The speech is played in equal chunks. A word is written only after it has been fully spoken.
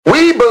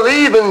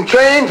can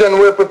change, and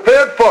we're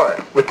prepared for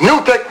it with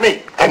new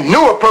technique and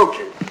new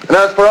approaches. And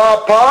as for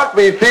our part,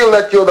 we feel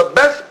that you're the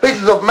best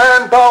pieces of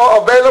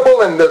manpower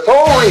available in this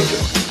whole region.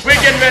 We're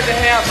getting ready to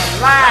have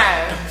a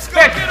live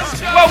special.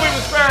 What we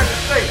was trying to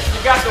say,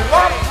 you got to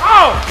walk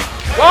home,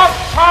 walk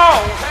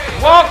home,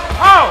 walk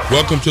home.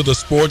 Welcome to the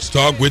Sports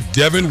Talk with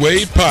Devin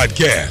Wade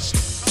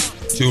podcast.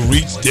 To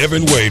reach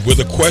Devin Wade with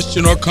a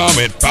question or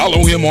comment,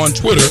 follow him on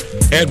Twitter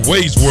at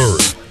Wade's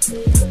Word.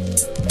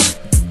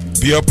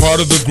 Be a part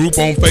of the group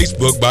on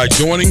Facebook by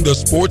joining the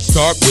Sports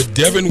Talk with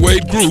Devin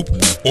Wade group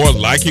or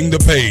liking the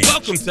page.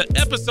 Welcome to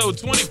episode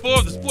 24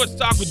 of the Sports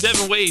Talk with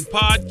Devin Wade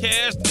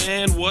podcast,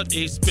 and what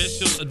a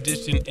special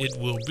edition it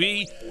will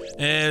be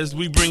as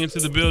we bring into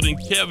the building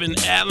Kevin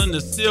Allen,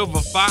 the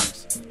Silver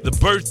Fox, the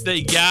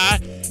birthday guy,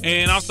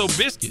 and also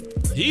Biscuit.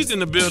 He's in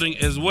the building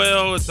as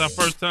well. It's our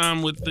first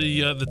time with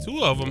the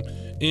two of them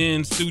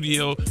in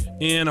studio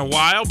in a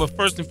while. But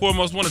first and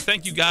foremost, I want to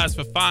thank you guys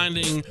for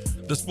finding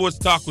the Sports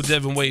Talk with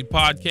Devin Wade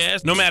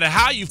podcast. No matter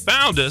how you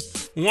found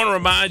us, we want to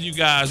remind you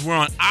guys we're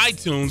on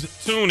iTunes,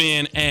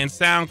 TuneIn, and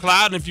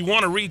SoundCloud. And if you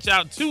want to reach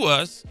out to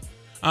us,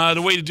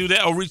 the way to do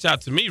that, or reach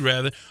out to me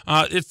rather,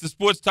 it's the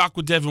Sports Talk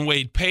with Devin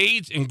Wade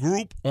page and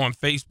group on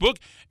Facebook,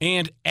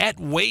 and at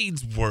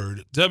Wade's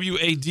Word,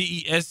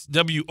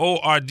 WADESWORD,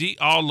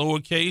 all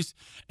lowercase,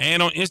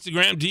 and on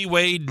Instagram,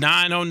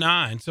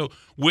 DWade909. So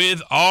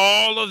with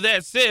all of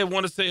that said, I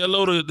want to say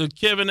hello to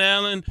Kevin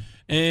Allen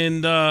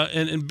and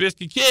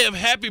Biscuit. Kev,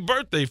 happy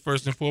birthday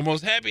first and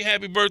foremost.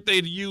 Happy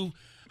birthday to you.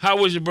 How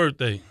was your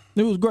birthday?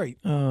 It was great.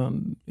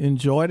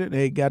 Enjoyed it.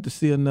 Hey, got to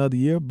see another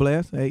year.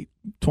 Blessed. Hey,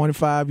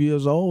 25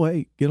 years old.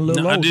 Hey, getting a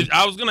little older.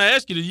 I was going to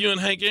ask you, did you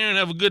and Hank Aaron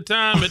have a good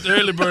time at the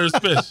Early Bird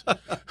Special?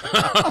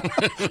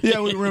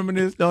 Yeah, we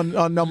reminisced on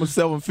number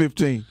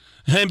 715.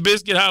 And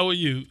Biscuit, how are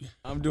you?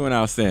 I'm doing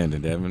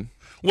outstanding, Devin.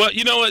 Well,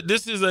 you know what?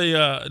 This is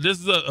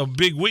a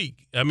big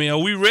week. I mean, are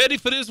we ready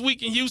for this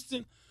week in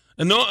Houston?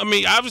 No, I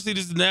mean, obviously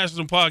this is a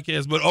national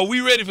podcast, but are we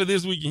ready for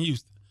this week in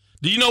Houston?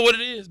 Do you know what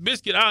it is?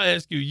 Biscuit, I'll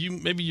ask you.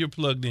 Maybe you're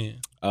plugged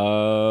in.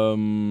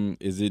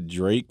 Is it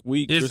Drake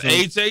week? It's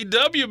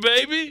HAW,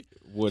 baby.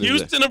 What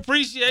Houston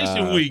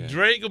Appreciation Week. Okay.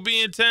 Drake will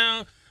be in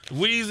town.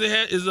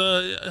 Weezy is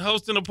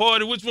hosting a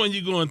party. Which one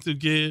you going to,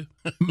 kid?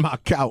 My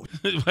couch.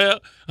 Well,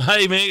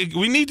 hey, man,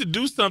 we need to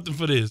do something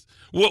for this.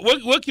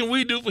 What can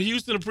we do for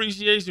Houston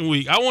Appreciation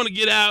Week? I want to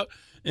get out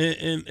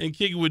and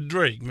kick it with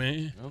Drake,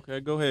 man. Okay,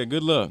 go ahead.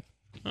 Good luck.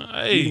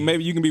 Hey.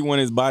 Maybe you can be one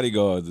of his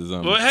bodyguards or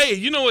something. Well, hey,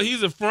 you know what?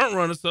 He's a front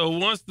runner, so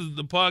once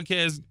the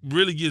podcast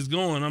really gets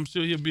going, I'm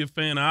sure he'll be a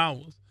fan of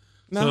ours.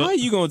 Now, how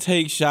you gonna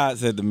take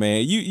shots at the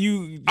man?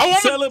 You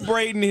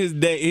celebrating his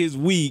day, his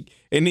week,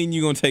 and then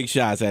you gonna take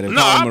shots at him?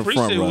 No, I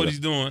appreciate what he's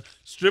doing.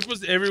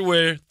 Strippers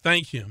everywhere,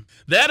 thank him.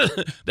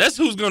 That's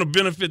who's gonna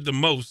benefit the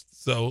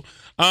most. So,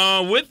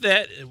 with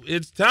that,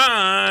 it's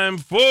time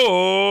for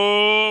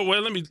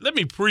let me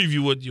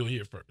preview what you'll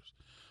hear first.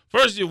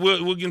 First,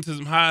 we'll get into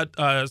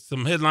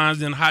some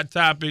headlines and hot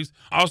topics.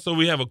 Also,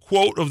 we have a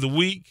quote of the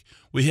week.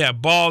 We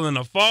have Ballin'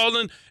 or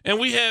Fallin', and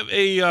we have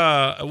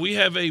a We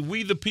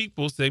the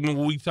People segment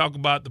where we talk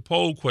about the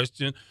poll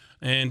question,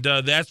 and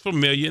that's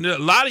familiar. And there are a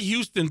lot of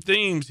Houston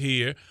themes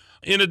here.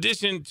 In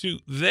addition to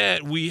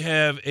that, we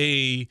have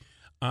a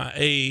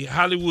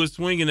Hollywood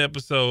Swinging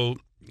episode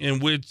in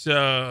which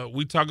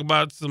we talk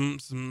about some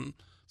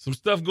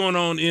stuff going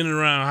on in and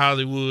around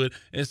Hollywood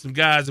and some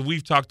guys that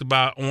we've talked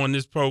about on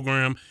this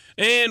program,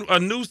 and a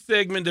new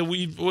segment that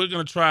we're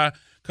going to try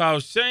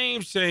called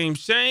Shame, Shame,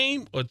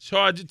 Shame, or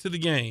Charge It to the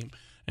Game.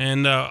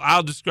 And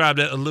I'll describe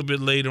that a little bit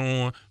later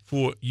on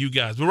for you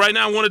guys. But right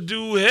now I want to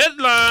do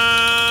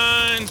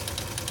headlines.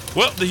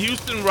 Well, the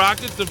Houston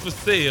Rockets are for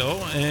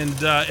sale,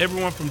 and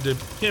everyone from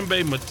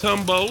Dikembe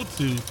Mutombo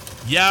to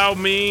Yao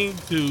Ming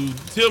to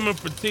Tillman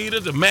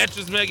Fertitta to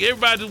Mattress Mac,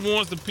 everybody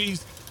wants a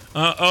piece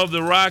of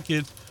the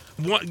Rockets.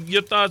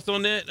 Your thoughts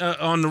on that?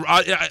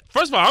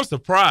 First of all, I'm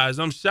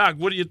surprised. I'm shocked.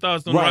 What are your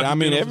thoughts on Right, I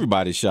mean,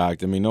 everybody's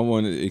shocked. I mean, no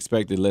one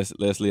expected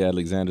Leslie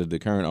Alexander, the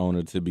current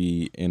owner, to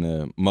be in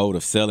a mode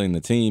of selling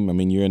the team. I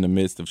mean, you're in the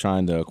midst of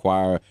trying to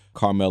acquire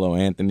Carmelo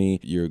Anthony.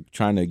 You're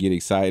trying to get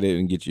excited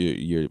and get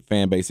your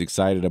fan base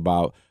excited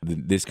about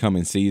this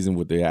coming season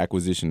with the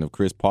acquisition of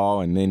Chris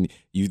Paul, and then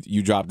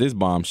you drop this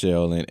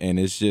bombshell, and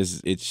it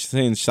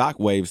sends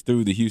shockwaves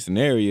through the Houston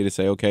area to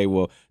say, okay,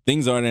 well,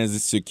 things aren't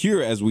as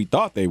secure as we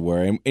thought they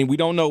were, and we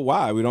don't know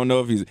why. We don't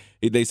know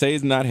if they say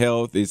it's not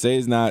health, they say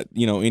it's not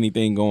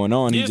anything going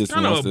on. Yeah, he just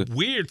kind wants of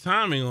weird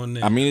timing on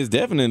that. I mean, it's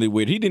definitely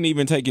weird. He didn't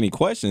even take any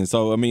questions,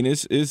 so I mean,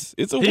 it's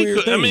a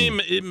weird thing. I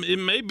mean, it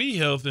may be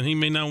health, and he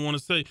may not want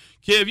to say.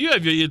 Kev, you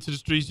have your ear to the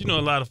streets. You know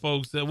a lot of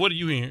folks. What are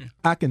you hearing?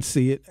 I can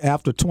see it.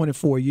 After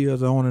 24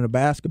 years of owning a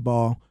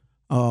basketball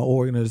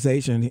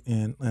organization,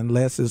 and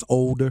Les is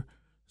older,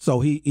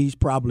 so he's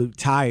probably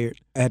tired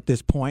at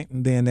this point,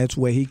 and then that's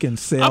where he can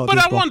sell. But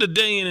I wonder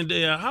day in and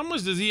day out, how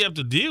much does he have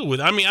to deal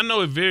with? I mean, I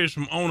know it varies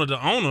from owner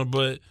to owner,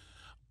 but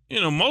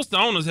most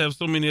owners have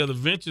so many other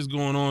ventures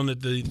going on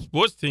that the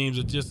sports teams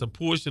are just a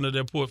portion of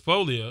their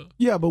portfolio.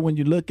 Yeah, but when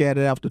you look at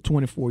it after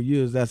 24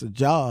 years, that's a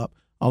job.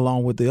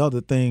 along with the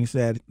other things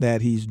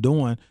that he's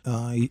doing.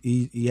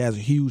 He has a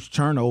huge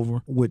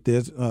turnover with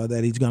this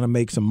that he's going to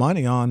make some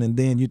money on. And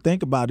then you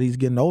think about it, he's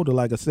getting older,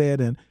 like I said,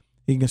 and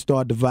he can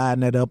start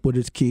dividing that up with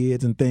his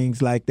kids and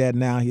things like that.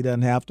 Now he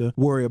doesn't have to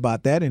worry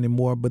about that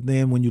anymore. But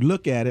then when you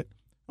look at it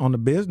on the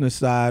business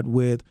side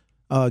with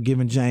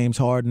giving James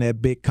Harden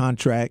that big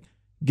contract,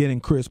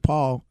 getting Chris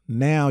Paul,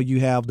 now you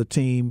have the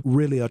team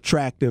really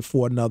attractive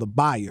for another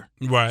buyer.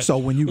 Right. So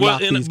when you lock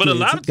these but kids,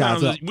 a lot of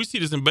times up, we see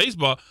this in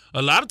baseball.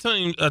 A lot of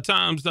times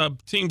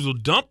teams will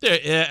dump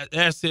their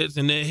assets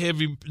and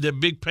their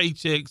big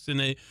paychecks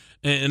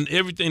and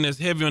everything that's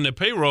heavy on their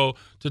payroll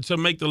to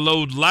make the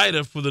load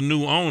lighter for the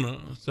new owner.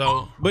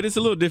 So, but it's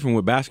a little different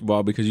with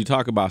basketball because you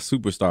talk about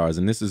superstars,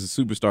 and this is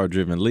a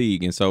superstar-driven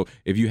league. And so,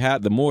 if you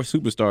have the more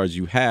superstars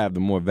you have,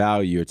 the more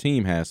value your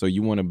team has. So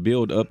you want to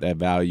build up that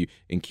value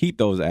and keep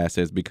those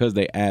assets because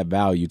they add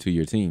value to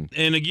your team.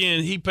 And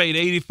again, he paid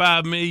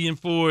 $85 million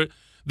for it.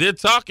 They're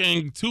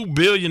talking $2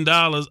 billion.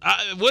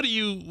 What are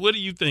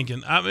you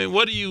thinking? I mean,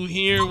 what are you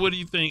hearing? What do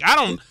you think?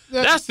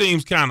 That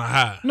seems kind of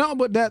high. No,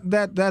 but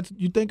that's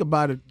you think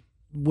about it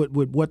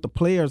with what the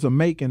players are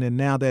making, and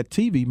now that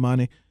TV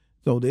money.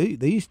 So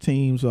these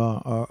teams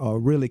are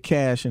really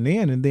cashing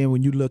in. And then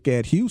when you look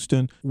at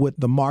Houston with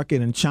the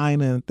market in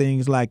China and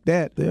things like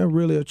that, they're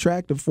really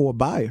attractive for a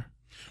buyer.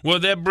 Well,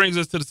 that brings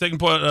us to the second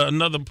part,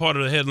 another part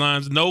of the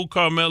headlines. No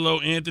Carmelo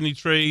Anthony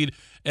trade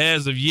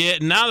as of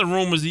yet. Now the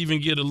rumors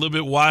even get a little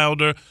bit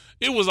wilder.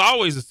 It was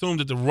always assumed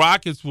that the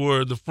Rockets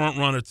were the front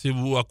runner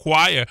to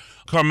acquire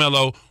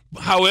Carmelo.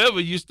 However,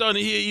 you're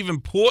starting to hear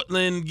even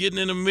Portland getting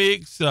in the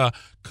mix,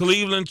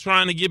 Cleveland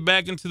trying to get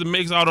back into the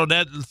mix, although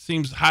that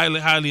seems highly,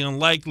 highly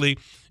unlikely.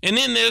 And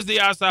then there's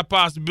the outside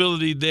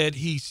possibility that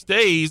he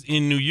stays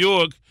in New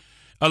York.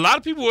 A lot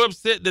of people were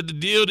upset that the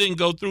deal didn't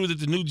go through, that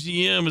the new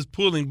GM is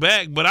pulling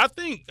back. But I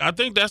think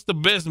that's the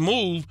best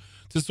move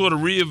to sort of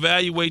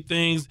reevaluate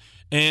things.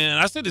 And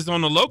I said this on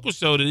the local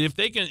show that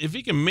if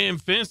he can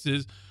mend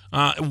fences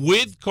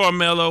with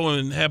Carmelo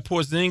and have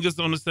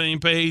Porzingis on the same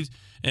page,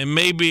 and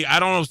maybe, I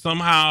don't know,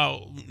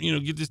 somehow,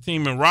 get this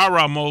team in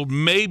rah-rah mode,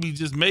 maybe,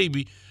 just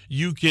maybe,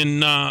 you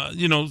can,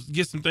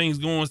 get some things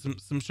going,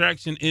 some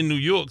traction in New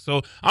York.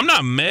 So I'm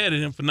not mad at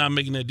him for not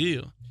making that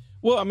deal.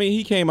 Well, I mean,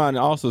 he came out and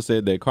also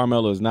said that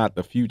Carmelo is not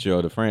the future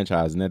of the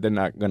franchise and that they're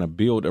not going to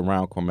build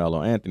around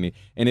Carmelo Anthony.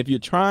 And if you're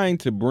trying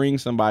to bring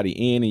somebody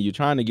in and you're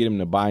trying to get him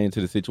to buy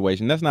into the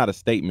situation, that's not a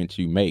statement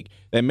you make.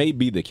 That may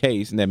be the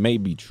case and that may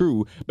be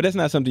true, but that's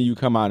not something you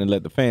come out and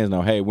let the fans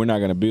know, hey, we're not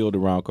going to build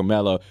around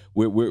Carmelo.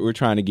 We're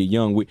trying to get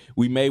young.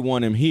 We may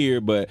want him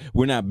here, but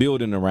we're not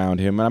building around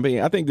him. I mean,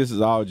 I think this is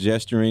all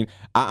gesturing.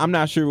 I'm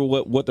not sure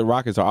what the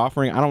Rockets are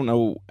offering. I don't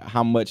know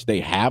how much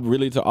they have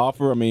really to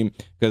offer. I mean,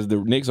 because the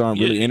Knicks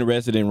aren't really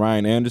interested in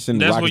Ryan Anderson.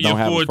 The Rockets don't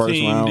have a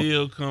first round.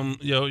 Deal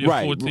your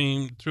right.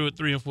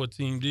 3 and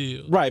 14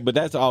 deal. Right, but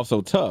that's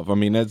also tough. I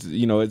mean, that's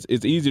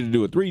it's easier to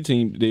do a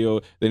 3-team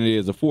deal than it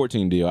is a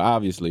 14 deal,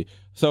 obviously.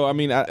 So, I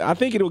mean, I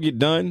think it'll get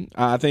done.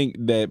 I think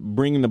that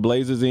bringing the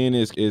Blazers in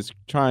is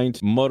trying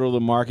to muddle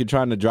the market,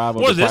 trying to drive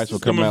up the price for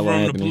Carmelo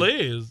Anthony. The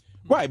players.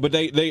 Right, but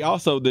they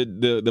also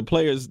the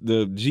players,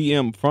 the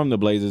GM from the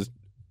Blazers,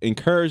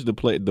 encourage the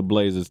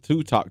Blazers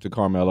to talk to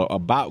Carmelo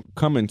about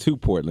coming to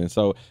Portland.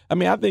 So, I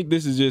mean, I think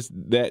this is just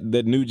that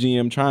new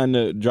GM trying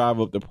to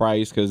drive up the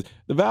price because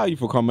the value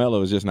for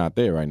Carmelo is just not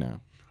there right now.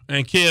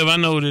 And Kev, I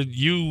know that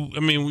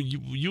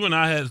you and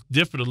I have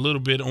differed a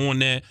little bit on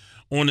that,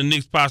 on the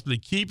Knicks possibly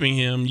keeping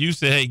him. You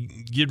say, hey,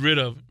 get rid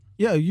of him.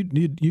 Yeah, you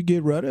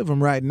get rid of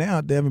him right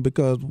now, Devin,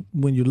 because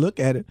when you look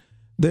at it,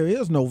 there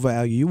is no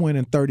value. You win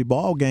in 30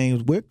 ball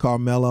games with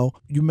Carmelo.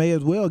 You may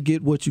as well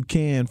get what you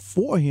can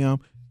for him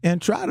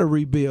and try to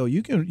rebuild.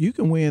 You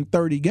can win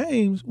 30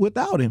 games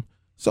without him.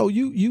 So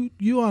you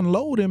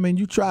unload him and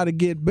you try to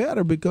get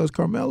better because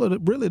Carmelo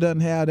really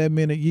doesn't have that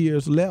many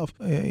years left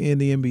in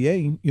the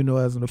NBA,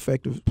 as an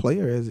effective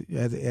player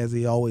as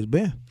he always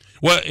been.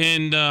 Well,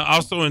 and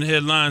also in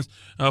headlines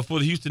for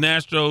the Houston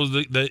Astros,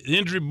 the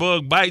injury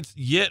bug bites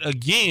yet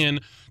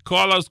again.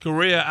 Carlos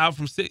Correa out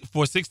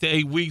for 6 to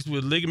 8 weeks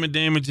with ligament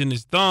damage in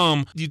his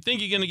thumb. Do you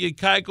think you're going to get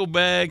Keiko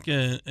back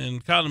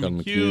and Colin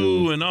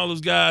McHugh and all those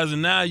guys,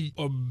 and now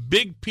a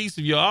big piece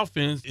of your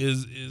offense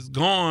is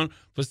gone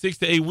for 6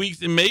 to 8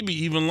 weeks and maybe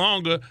even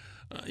longer?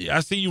 I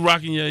see you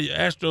rocking your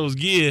Astros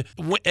gear.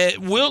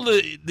 Will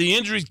the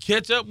injuries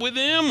catch up with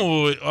him,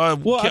 or?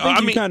 Well,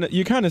 I think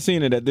you're kind of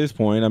seeing it at this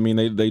point. I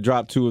mean, they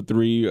dropped 2 or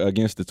 3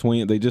 against the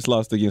Twins. They just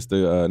lost against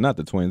the not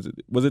the Twins. It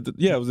was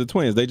the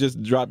Twins. They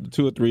just dropped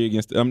 2 or 3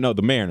 against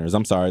the Mariners.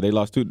 I'm sorry, they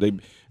lost 2. They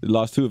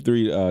lost 2 or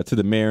 3 to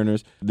the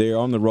Mariners. They're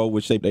on the road,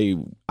 which they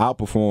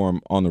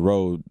outperform on the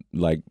road.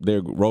 Like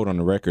their road on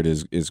the record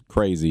is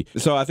crazy.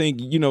 So I think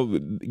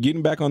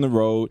getting back on the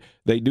road,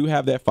 they do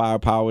have that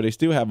firepower. They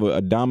still have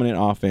a dominant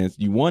offense.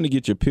 You want to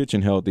get your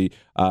pitching healthy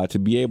to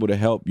be able to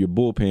help your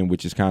bullpen,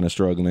 which is kind of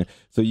struggling.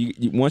 So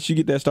once you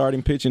get that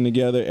starting pitching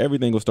together,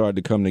 everything will start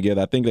to come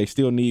together. I think they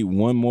still need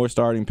one more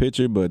starting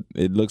pitcher, but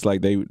it looks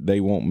like they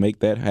won't make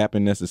that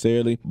happen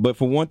necessarily. But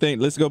for one thing,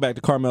 let's go back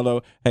to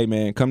Carmelo. Hey,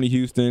 man, come to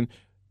Houston.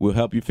 We'll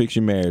help you fix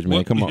your marriage,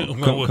 man. Come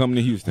on. Come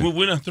to Houston.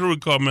 We're not through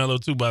with Carmelo,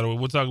 too, by the way.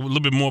 We'll talk a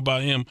little bit more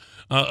about him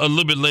a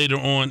little bit later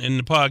on in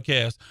the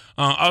podcast.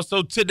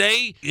 Also,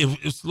 today,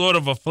 it's sort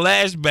of a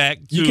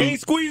flashback to... You can't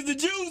squeeze the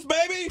juice,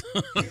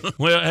 baby.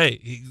 Well,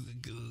 hey,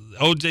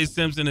 O.J.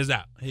 Simpson is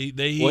out. He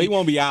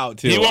won't be out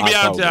till He won't be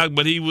October. out till,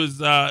 but he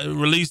was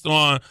released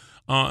on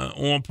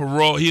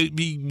parole.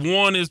 He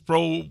won his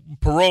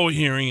parole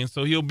hearing, and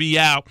so he'll be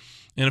out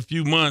in a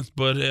few months.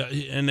 But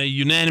in a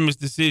unanimous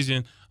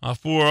decision, a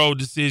 4-0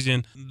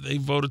 decision, they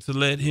voted to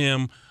let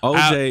him OJ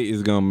out.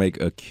 is gonna make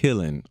a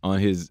killing on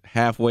his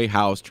halfway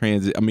house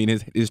transit. I mean,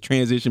 his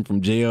transition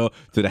from jail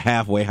to the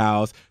halfway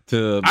house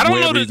to I don't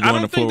wherever know. he's I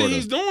going don't to think Florida. that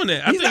he's doing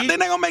that. They're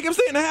not gonna make him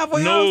stay in the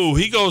halfway house. No,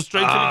 he goes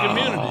straight to the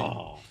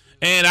community.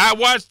 And I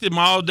watched him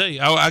all day.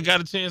 I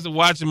got a chance to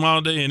watch him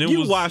all day, and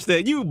You watched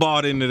that. You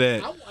bought into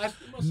that.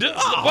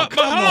 But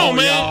hold on,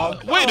 man.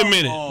 Wait a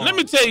minute. Let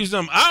me tell you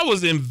something. I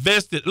was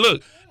invested.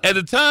 Look, at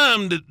the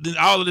time that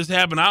all of this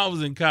happened, I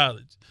was in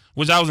college,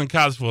 which I was in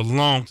college for a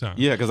long time.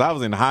 Yeah, because I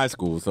was in high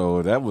school,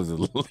 so that was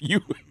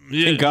you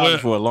in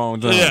college for a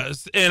long time.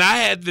 Yes, and I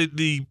had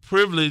the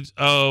privilege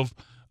of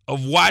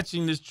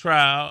watching this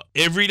trial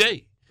every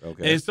day.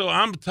 Okay. And so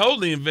I'm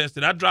totally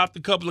invested. I dropped a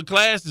couple of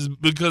classes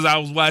because I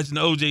was watching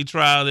the OJ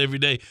trial every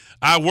day.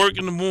 I work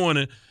in the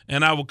morning,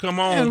 and I would come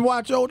home And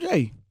watch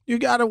OJ. You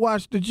got to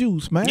watch the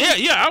juice, man.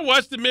 Yeah, I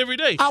watched him every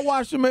day. I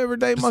watch them every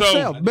day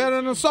myself. Better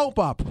than a soap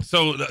opera.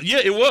 So,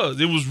 it was.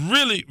 It was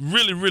really,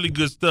 really, really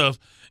good stuff.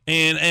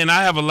 And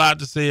I have a lot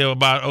to say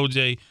about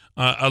OJ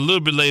a little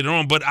bit later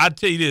on. But I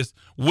tell you this,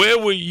 where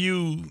were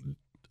you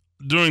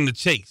during the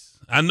chase?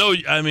 I know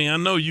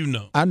you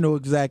know. I know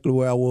exactly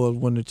where I was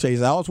when the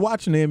chase. I was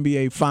watching the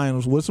NBA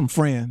Finals with some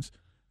friends,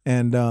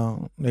 and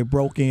they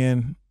broke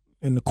in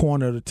the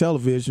corner of the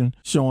television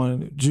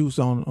showing Juice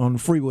on the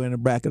freeway in the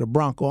back of the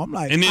Bronco. I'm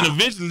like, and then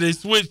eventually they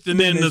switched, and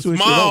then they the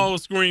switched small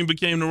screen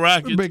became the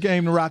Rockets. It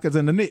became the Rockets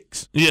and the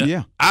Knicks.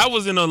 Yeah. I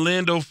was in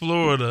Orlando,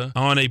 Florida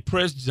on a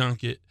press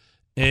junket,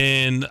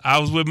 and I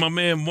was with my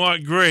man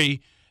Mark Gray,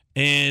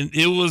 and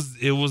it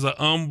was an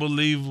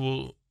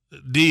unbelievable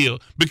deal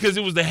because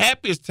it was the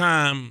happiest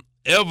time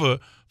ever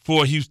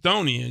for a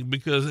Houstonian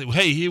because,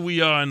 hey, here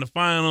we are in the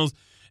finals,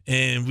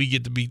 and we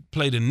get to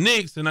play the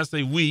Knicks. And I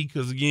say we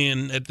because,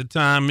 again, at the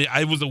time,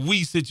 it was a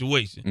we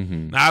situation.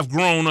 Mm-hmm. Now, I've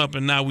grown up,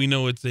 and now we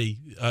know it's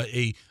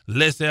a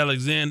Les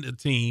Alexander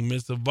team.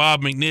 It's a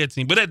Bob McNair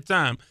team. But at the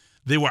time,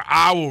 they were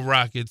our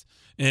Rockets,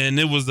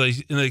 and it was an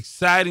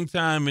exciting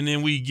time, and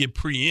then we get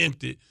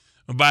preempted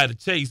by the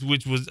chase,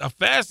 which was a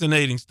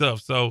fascinating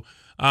stuff. So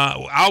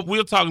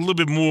we'll talk a little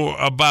bit more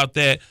about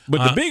that.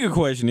 But the bigger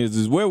question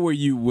is where were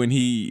you when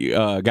he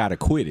got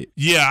acquitted?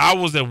 Yeah, I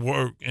was at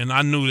work, and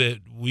I knew that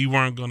we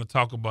weren't going to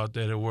talk about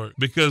that at work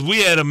because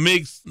we had a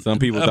mix. Some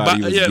people thought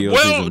he was guilty.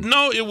 Well,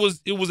 no, it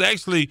was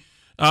actually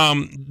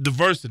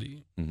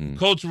diversity,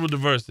 cultural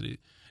diversity.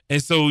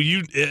 And so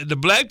the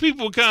black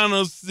people were kind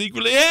of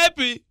secretly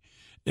happy,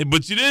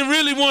 but you didn't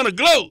really want to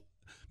gloat.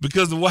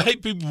 Because the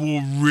white people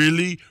were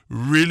really,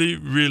 really,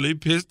 really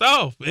pissed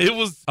off. It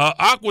was an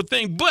awkward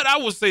thing. But I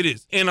will say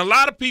this, and a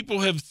lot of people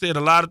have said a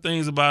lot of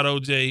things about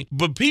OJ,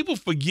 but people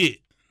forget.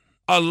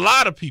 A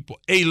lot of people,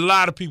 a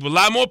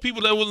lot more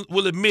people that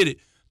will admit it,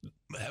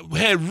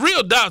 had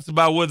real doubts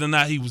about whether or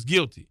not he was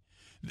guilty.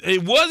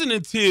 It wasn't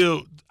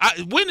until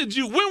when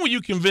were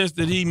you convinced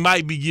that he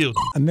might be guilty?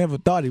 I never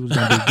thought he was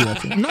going to be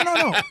guilty.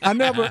 No. I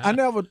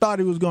never thought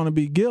he was going to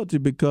be guilty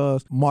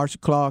because Marcia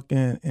Clark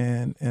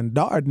and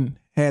Darden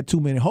had too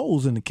many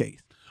holes in the case.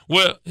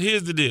 Well,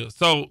 here's the deal.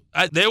 So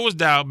there was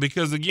doubt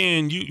because,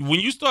 again, when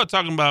you start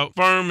talking about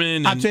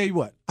Furman, I'll tell you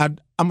what. I'm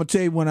gonna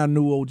tell you when I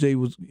knew OJ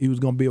was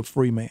going to be a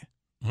free man.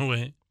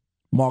 Okay.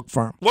 Mark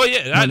Furman. Well,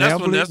 yeah,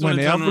 that's when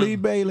F. Lee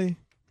Bailey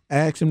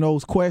asked him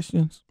those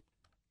questions,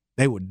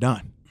 they were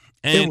done.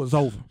 It was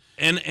over.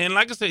 And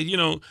like I said,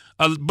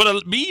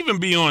 but even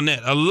beyond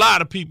that, a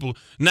lot of people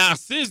now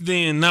since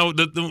then. Now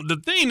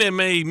the thing that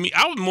made me,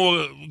 I was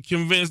more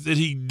convinced that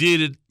he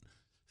did it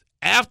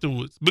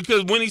afterwards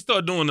because when he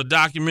started doing the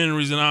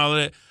documentaries and all of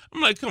that,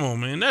 I'm like, come on,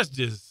 man, that's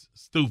just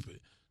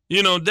stupid.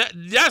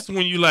 That's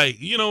when you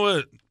like, you know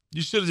what?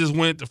 You should have just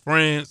went to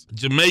France,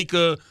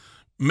 Jamaica,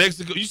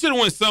 Mexico. You should have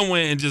went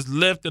somewhere and just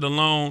left it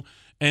alone.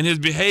 And his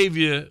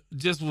behavior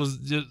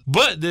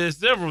but there's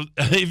several,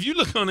 if you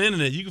look on the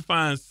internet, you can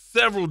find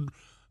several,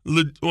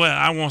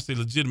 I won't say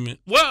legitimate.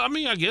 Well,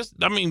 I guess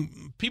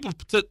people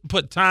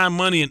put time,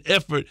 money, and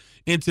effort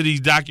into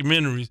these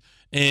documentaries.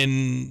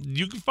 And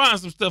you can find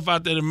some stuff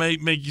out there that may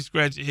make you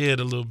scratch your head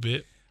a little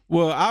bit.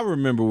 Well, I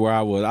remember where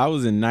I was. I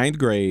was in 9th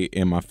grade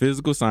in my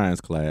physical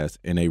science class,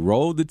 and they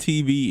rolled the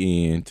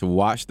TV in to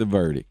watch the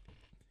verdict.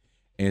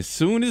 As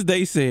soon as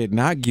they said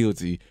not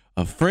guilty,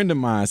 a friend of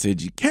mine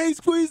said, you can't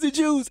squeeze the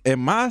juice. And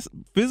my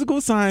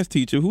physical science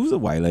teacher, who's a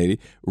white lady,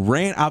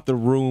 ran out the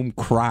room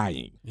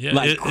crying.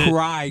 Yeah,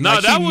 crying. No,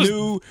 like she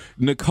knew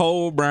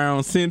Nicole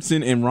Brown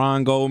Simpson and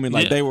Ron Goldman,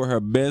 like they were her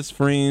best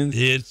friends.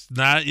 It's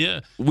not,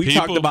 yeah. We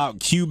talked about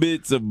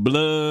cubits of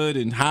blood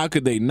and how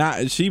could they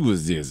not. She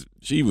was just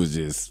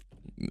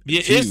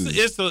Yeah,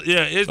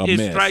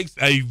 it strikes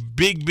a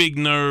big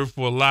nerve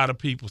for a lot of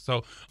people.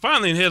 So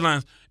finally in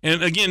headlines,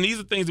 and again, these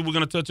are things that we're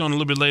going to touch on a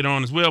little bit later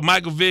on as well.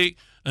 Michael Vick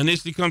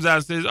initially comes out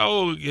and says,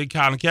 "Oh,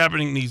 Colin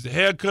Kaepernick needs a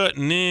haircut,"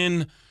 and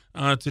then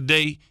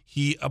today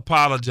he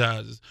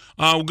apologizes.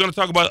 We're going to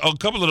talk about a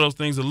couple of those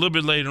things a little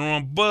bit later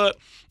on, but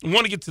I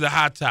want to get to the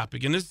hot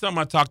topic, and this is something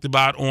I talked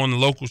about on the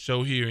local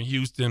show here in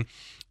Houston.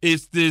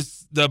 It's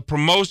the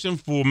promotion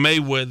for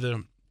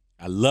Mayweather.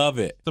 I love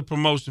it. The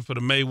promotion for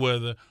the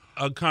Mayweather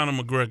Conor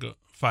McGregor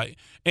fight.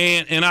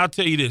 And I'll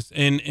tell you this,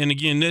 and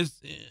again,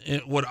 this,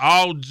 with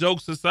all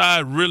jokes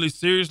aside, really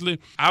seriously,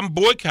 I'm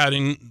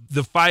boycotting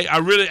the fight.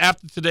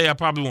 After today, I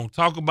probably won't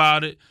talk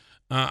about it.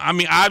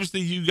 Obviously,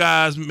 you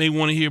guys may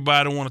want to hear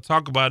about it, want to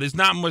talk about it. It's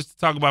not much to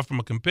talk about from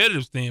a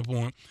competitive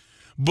standpoint,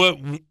 but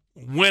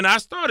when I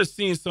started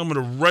seeing some of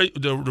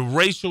the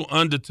racial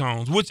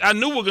undertones, which I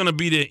knew were going to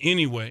be there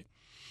anyway,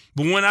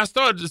 but when I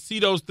started to see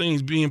those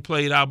things being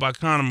played out by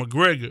Conor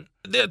McGregor,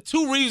 there are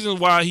two reasons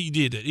why he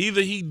did it.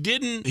 Either he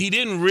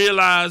didn't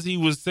realize he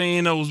was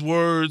saying those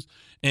words,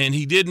 and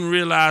he didn't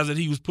realize that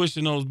he was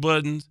pushing those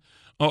buttons.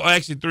 Or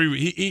actually,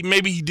 three.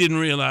 Maybe he didn't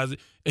realize it.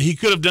 He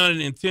could have done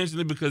it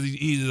intentionally because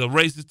he's a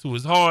racist to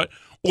his heart.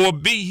 Or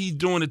B, he's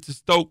doing it to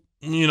stoke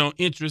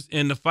interest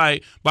in the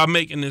fight by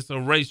making this a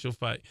racial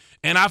fight.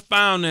 And I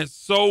found that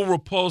so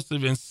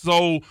repulsive and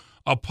so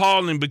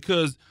appalling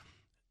because,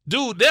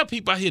 dude, there are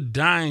people out here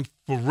dying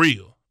for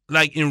real,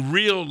 like in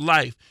real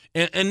life.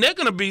 And there are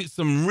going to be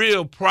some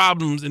real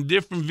problems in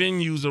different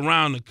venues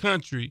around the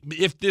country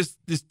if this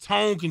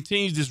tone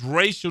continues, this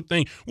racial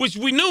thing, which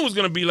we knew was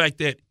going to be like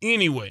that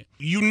anyway.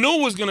 You knew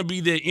it was going to be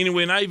there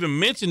anyway, and I even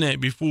mentioned that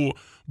before.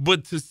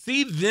 But to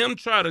see them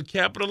try to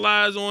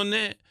capitalize on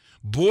that,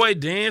 boy,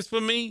 dance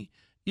for me,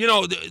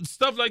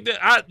 stuff like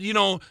that,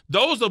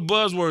 those are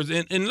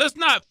buzzwords. And let's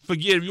not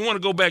forget, if you want to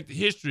go back to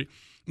history,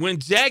 when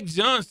Jack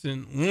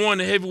Johnson won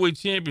the heavyweight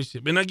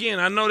championship, and again,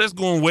 I know that's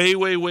going way,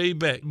 way, way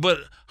back, but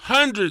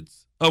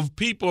hundreds of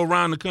people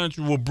around the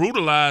country were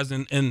brutalized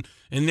and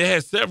they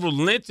had several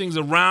lynchings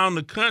around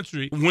the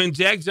country when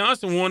Jack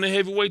Johnson won the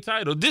heavyweight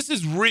title. This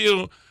is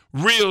real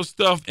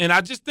stuff, and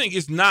I just think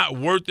it's not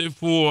worth it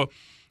for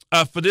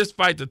this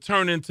fight to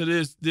turn into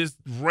this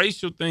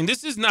racial thing.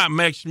 This is not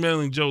Max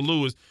Schmeling, Joe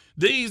Louis.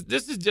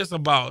 This is just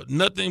about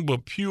nothing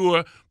but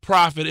pure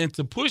profit, and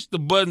to push the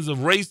buttons of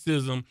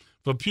racism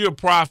for pure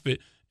profit,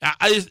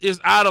 it's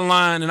out of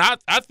line, and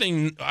I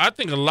think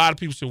a lot of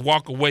people should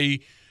walk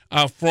away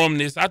from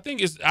this. I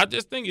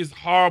just think it's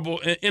horrible,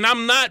 and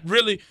I'm not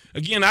really.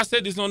 Again, I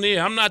said this on the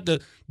air. I'm not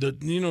the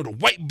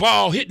white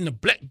ball hitting the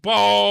black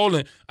ball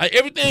and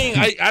everything.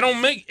 I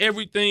don't make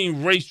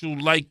everything racial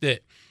like that,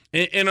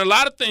 and a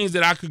lot of things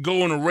that I could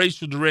go in a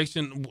racial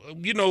direction.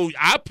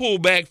 I pull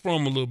back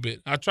from a little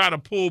bit. I try to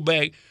pull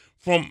back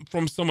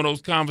from some of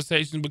those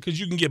conversations because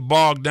you can get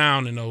bogged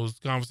down in those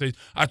conversations.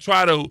 I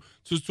try to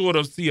sort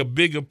of see a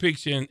bigger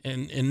picture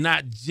and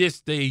not just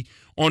stay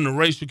on the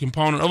racial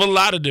component of a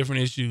lot of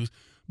different issues.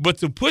 But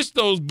to push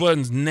those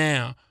buttons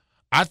now,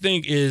 I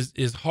think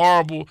is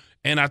horrible,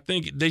 and I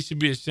think they should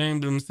be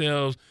ashamed of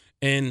themselves.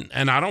 And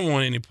I don't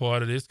want any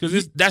part of this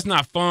because that's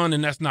not fun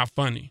and that's not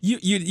funny.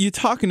 You're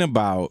talking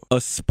about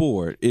a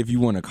sport, if you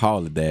want to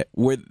call it that,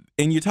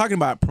 and you're talking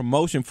about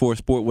promotion for a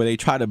sport where they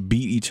try to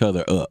beat each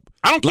other up.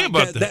 I don't care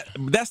about that.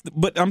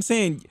 But I'm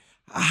saying,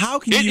 how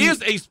can It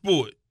is a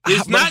sport.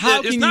 It's not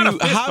a fist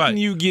fight. How can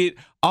you get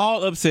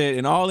all upset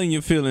and all in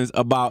your feelings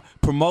about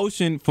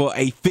promotion for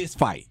a fist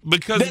fight?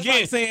 Because that's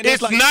again,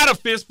 it's not a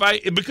fist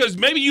fight because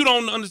maybe you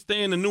don't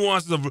understand the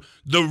nuances of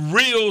the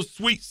real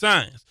sweet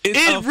science.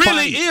 It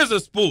really is a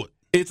sport.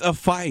 It's a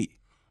fight.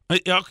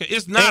 Okay,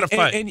 it's not a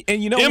fight.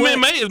 And you know MMA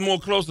what? is more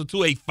closer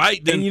to a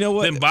fight than,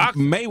 than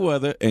boxing.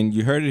 Mayweather, and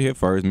you heard it here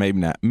first, maybe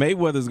not.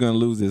 Mayweather's going to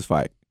lose this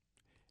fight.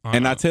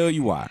 And I tell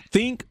you why.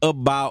 Think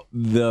about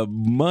the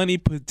money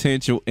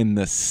potential in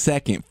the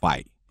second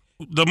fight.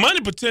 The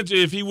money potential,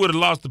 if he would have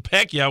lost to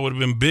Pacquiao, would have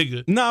been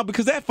bigger. No,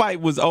 because that fight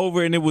was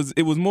over, and it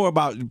was more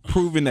about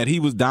proving that he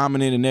was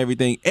dominant and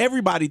everything.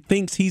 Everybody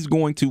thinks he's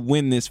going to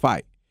win this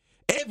fight.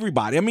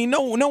 Everybody. I mean,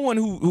 no one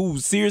who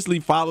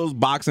seriously follows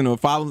boxing or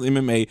follows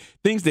MMA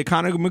thinks that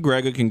Conor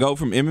McGregor can go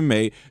from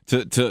MMA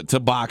to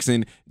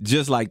boxing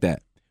just like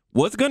that.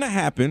 What's going to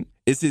happen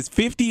is his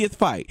 50th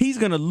fight. He's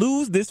going to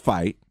lose this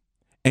fight.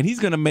 And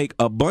he's going to make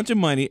a bunch of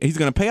money. He's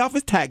going to pay off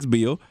his tax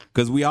bill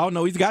because we all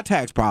know he's got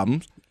tax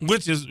problems.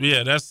 Which is,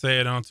 that's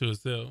sad onto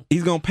itself.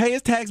 He's going to pay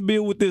his tax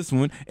bill with this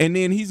one, and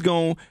then he's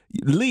going to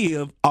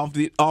live off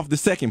the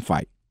second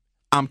fight.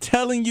 I'm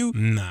telling you,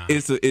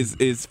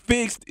 it's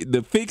fixed.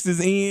 The fix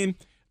is in.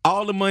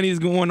 All the money is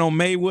going on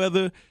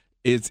Mayweather.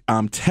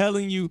 I'm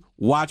telling you,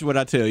 watch what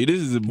I tell you. This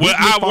is a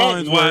I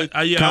won't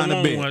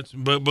watch.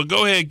 But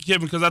go ahead,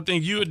 Kevin, because I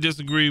think you would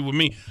disagree with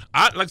me.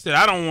 Like I said,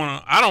 I don't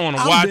want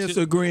to watch it. I'm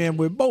disagreeing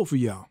with both of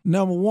y'all.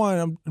 Number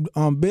one,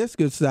 on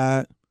Biscuit's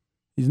side,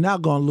 he's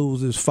not going to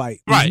lose his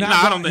fight. Right?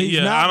 I don't think. He's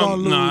not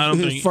going to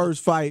lose his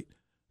first fight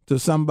to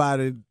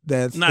somebody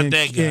that's Not in,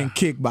 that guy. in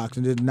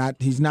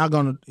kickboxing. He's not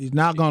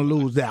gonna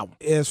lose that one.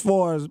 As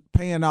far as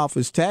paying off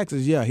his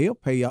taxes, yeah, he'll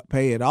pay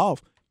it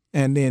off,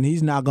 and then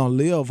he's not gonna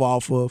live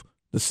off of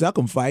the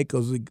second fight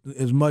because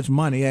as much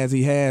money as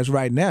he has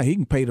right now, he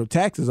can pay the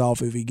taxes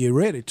off if he get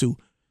ready to.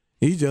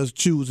 He's just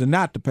choosing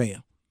not to pay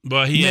them.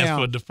 But he asked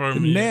for a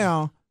deferment.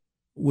 Now,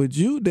 with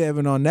you,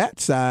 Devin, on that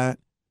side,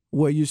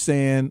 where you're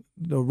saying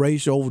the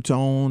racial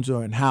overtones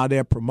and how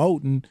they're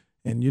promoting,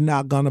 and you're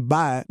not going to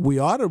buy it, we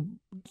ought to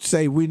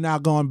say we're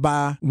not going to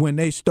buy when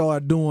they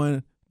start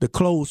doing the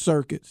closed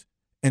circuits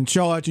and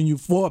charging you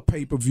for a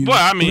pay-per-view. Well,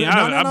 I mean,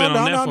 I've been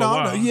on that for a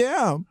while.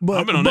 Yeah, but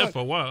I've been on that for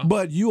a while.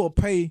 But you will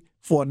pay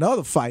for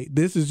another fight.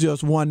 This is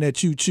just one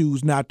that you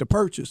choose not to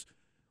purchase.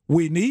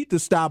 We need to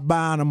stop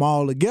buying them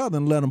all together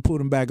and let them put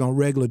them back on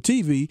regular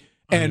TV,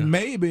 and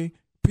maybe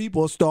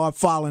people start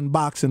following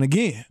boxing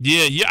again.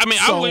 Yeah. I mean,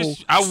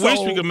 I wish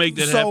we could make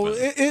that happen. So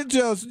it's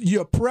just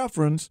your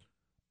preference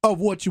of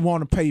what you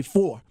want to pay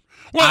for.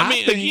 Well, I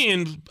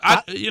mean,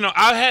 I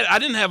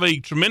didn't have a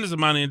tremendous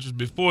amount of interest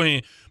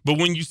beforehand, but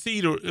when you see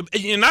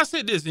and I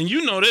said this, and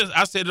you know this,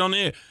 I said it on the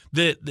air,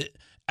 that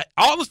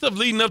all the stuff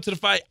leading up to the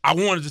fight, I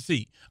wanted to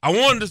see. I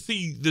wanted to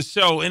see the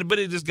show, but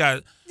it just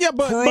got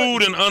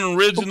crude and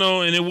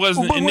unoriginal, and it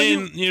wasn't. And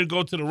then you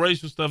go to the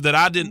racial stuff that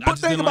I didn't. But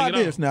think about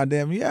this now,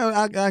 damn. Yeah,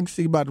 I can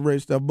see about the racial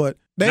stuff, but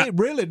they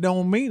really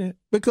don't mean it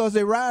because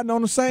they're riding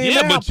on the same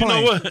airplane. But you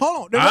know what?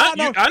 Hold on,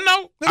 I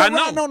know.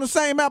 Riding on the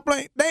same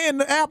airplane. They in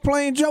the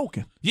airplane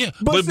joking. Yeah,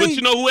 but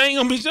you know who ain't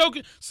gonna be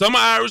joking? Some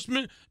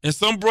Irishman and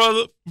some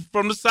brother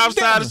from the south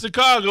side of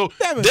Chicago.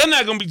 They're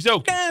not gonna be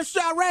joking. Damn,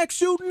 Chirac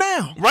shooting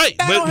now. Right,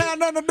 that don't have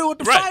nothing to do with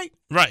the fight.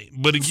 Right,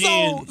 but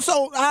again,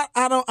 so I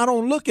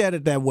don't look at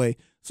it that way.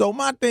 So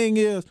my thing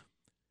is,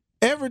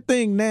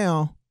 everything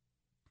now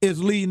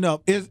is leading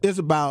up. It's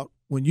about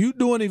when you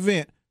do an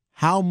event,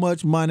 how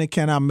much money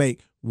can I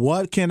make?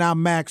 What can I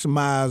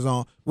maximize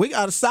on? We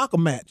got a soccer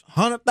match.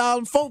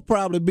 100,000 folk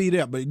probably be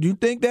there, but do you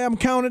think they haven't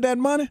counted that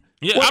money?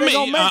 Yeah, what I they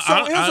mean,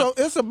 gonna make?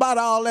 It's about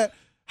all that.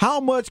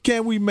 How much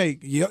can we make?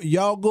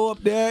 Y'all go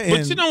up there and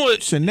but you know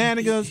what?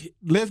 Shenanigans.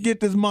 Let's get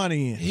this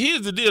money in.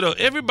 Here's the deal, though.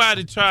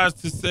 Everybody tries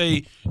to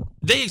say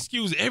they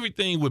excuse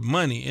everything with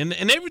money, and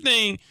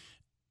everything.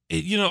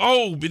 You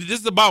know,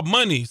 this is about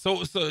money.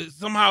 So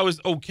somehow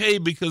it's okay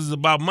because it's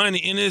about money,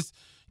 and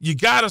you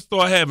got to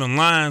start having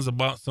lines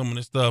about some of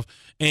this stuff.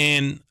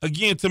 And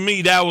again, to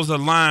me, that was a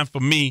line for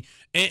me,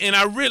 and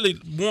I really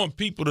want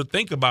people to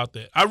think about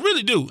that. I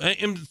really do,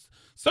 and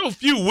so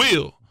few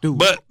will. Dude,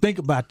 but think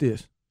about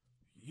this.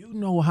 You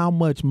know how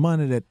much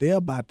money that they're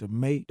about to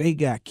make. They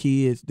got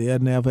kids. They'll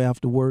never have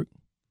to work.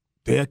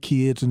 Their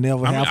kids will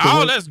never have to work.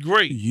 Oh, that's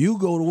great. You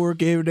go to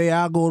work every day.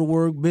 I go to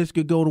work.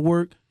 Biscuit go to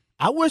work.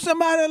 I wish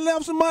somebody had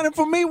left some money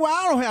for me where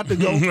I don't have to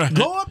go. Right.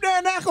 Go up there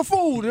and act a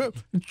fool.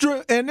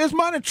 And this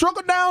money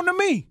trickle down to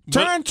me.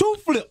 Turn 2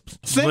 flips.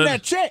 Send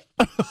that check.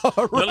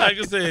 But like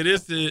I said,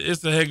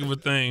 it's a heck of a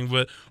thing.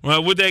 But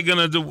what they're going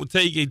to do,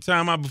 take a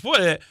time out before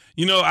that,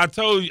 you know, I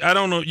told you, I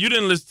don't know, you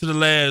didn't listen to the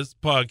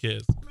last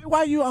podcast.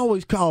 Why you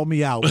always call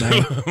me out,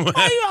 man?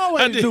 Why you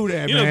always do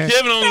that, you man?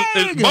 Know,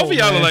 Kevin, both of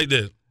y'all are like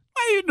that.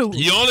 Why you do?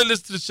 You only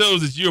listen to the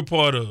shows that you're a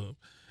part of.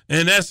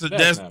 And that's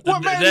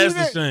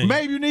the shame.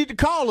 Maybe you need to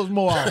call us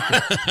more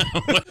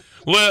often.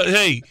 Well,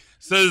 hey,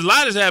 so a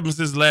lot has happened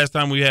since the last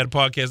time we had a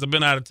podcast. I've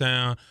been out of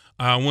town.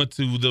 I went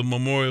to the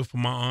memorial for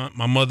my aunt.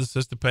 My mother's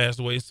sister passed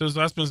away. So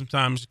I spent some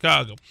time in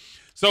Chicago.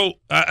 So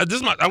I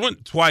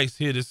went twice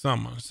here this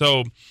summer.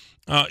 So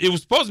it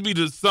was supposed to be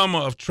the summer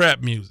of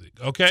trap music,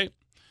 okay?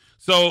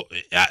 So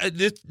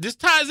this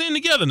ties in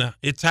together now.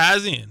 It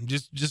ties in.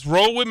 Just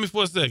roll with me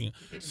for a second.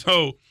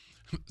 So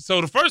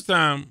the first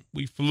time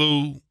we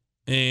flew,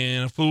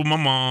 and I flew with my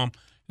mom.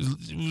 It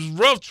was a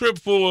rough trip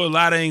for a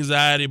lot of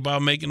anxiety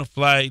about making a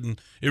flight. And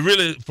it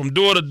really, from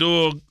door to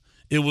door,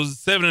 it was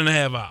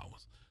 7.5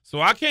 hours.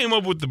 So I came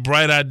up with the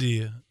bright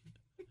idea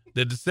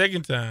that the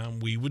second time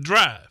we would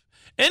drive.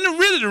 And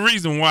really the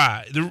reason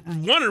why,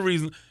 one of the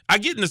reasons, I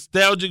get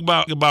nostalgic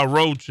about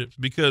road trips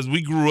because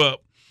we grew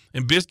up,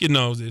 and Biscuit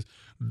knows this,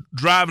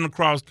 driving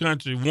across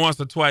country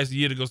once or twice a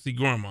year to go see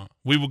Grandma.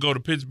 We would go to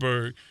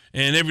Pittsburgh,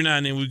 and every now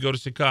and then we'd go to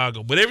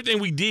Chicago. But everything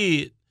we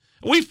did,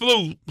 we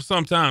flew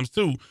sometimes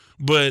too,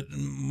 but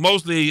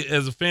mostly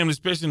as a family,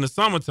 especially in the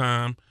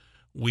summertime,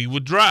 we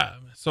would drive.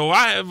 So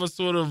I have a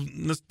sort of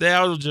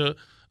nostalgia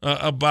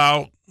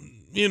about,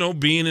 you know,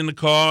 being in the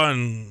car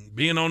and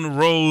being on the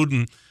road,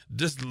 and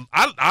just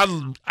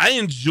I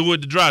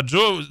enjoyed the drive.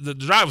 The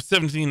drive was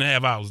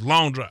 17.5 hours,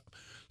 long drive.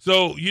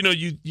 So, you know,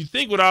 you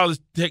think with all this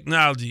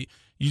technology,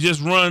 you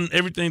just run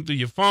everything through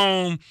your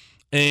phone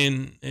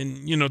and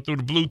you know, through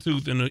the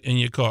Bluetooth in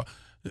your car.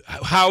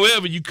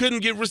 However, you couldn't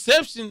get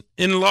reception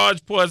in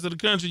large parts of the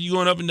country. You're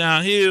going up and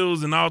down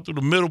hills and all through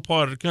the middle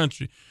part of the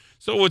country.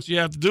 So what you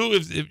have to do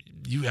is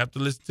you have to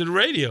listen to the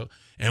radio.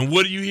 And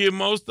what do you hear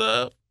most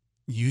of?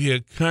 You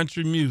hear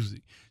country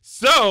music.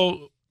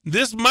 So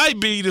this might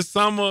be the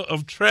summer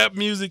of trap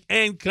music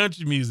and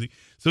country music.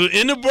 So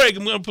in the break,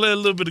 I'm going to play a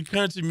little bit of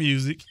country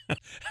music.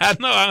 I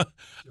know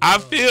I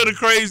feel the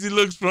crazy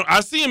looks from,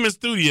 I see them in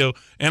studio,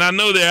 and I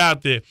know they're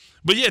out there.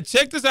 But yeah,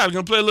 check this out. I'm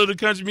going to play a little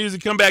country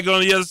music, come back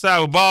on the other side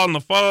with Ballin'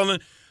 or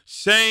Fallin'.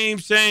 Shame,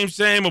 shame,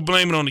 shame, or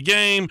blame it on the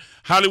game.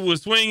 Hollywood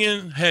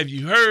Swinging, Have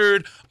You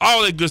Heard?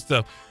 All that good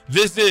stuff.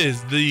 This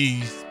is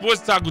the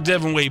Sports Talk with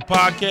Devin Wade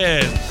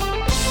podcast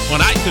on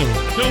iTunes,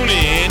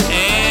 TuneIn,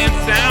 and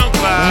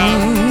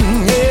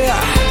SoundCloud.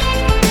 Yeah.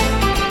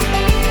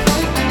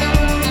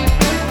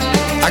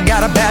 I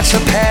got a bachelor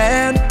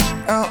pad.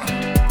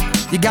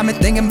 You got me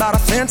thinking about a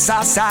fence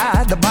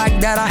outside the bike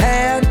that I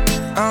had.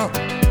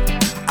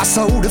 I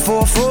sold it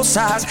for a full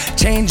size.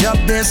 Change up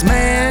this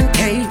man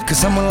cave, cause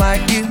someone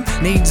like you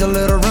needs a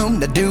little room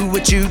to do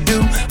what you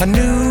do. A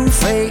new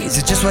phase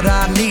is just what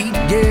I need,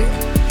 yeah.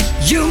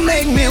 You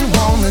make me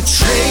wanna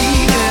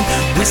trade in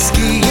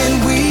whiskey and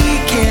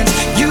weekends.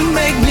 You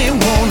make me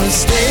wanna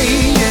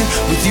stay in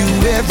with you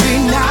every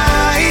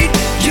night.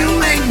 You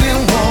make me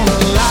wanna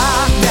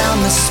lock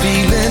down this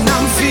feeling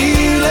I'm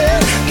feeling.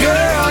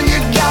 Girl, you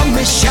got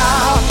me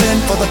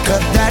shopping for the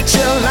cut that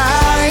you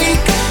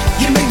like.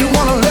 You make me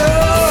wanna love.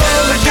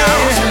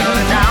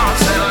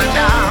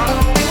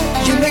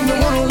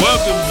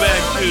 Welcome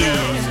back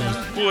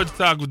to Sports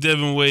Talk with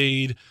Devin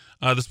Wade,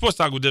 the Sports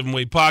Talk with Devin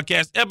Wade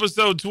podcast,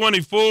 episode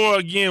 24.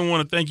 Again,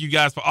 want to thank you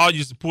guys for all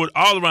your support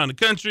all around the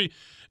country.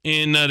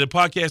 And the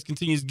podcast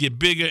continues to get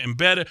bigger and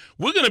better.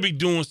 We're going to be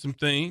doing some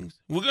things.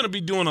 We're going to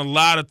be doing a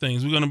lot of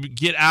things. We're going to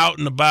get out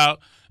and about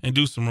and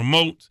do some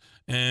remotes.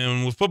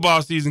 And with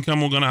football season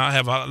coming, we're going to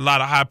have a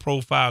lot of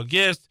high-profile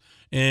guests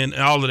and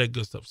all of that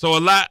good stuff. So a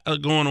lot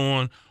going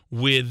on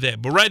with that.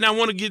 But right now I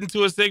want to get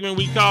into a segment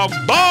we call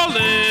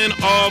Ballin'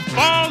 or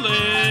Fallin'.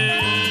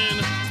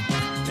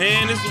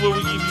 And this is where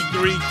we give you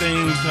three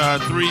things,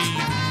 three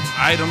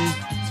items,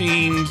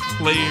 teams,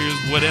 players,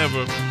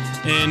 whatever,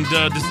 and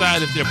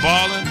decide if they're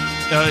balling,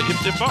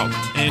 if they're falling.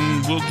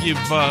 And we'll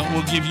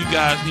give you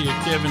guys here,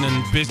 Kevin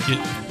and Biscuit,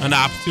 an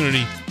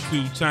opportunity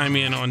to chime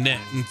in on that.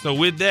 And so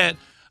with that,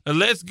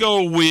 let's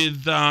go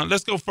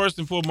first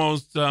and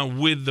foremost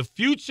with the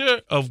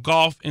future of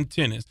golf and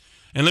tennis.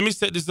 And let me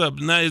set this up.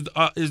 Now,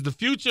 is the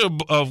future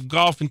of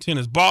golf and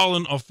tennis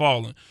balling or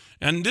falling?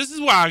 And this is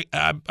why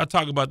I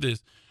talk about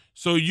this.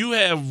 So you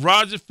have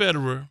Roger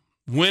Federer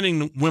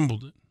winning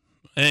Wimbledon,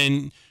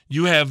 and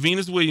you have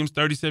Venus Williams,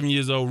 37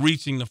 years old,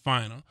 reaching the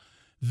final.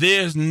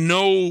 There's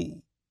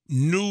no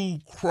new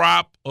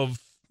crop of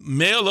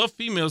male or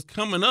females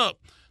coming up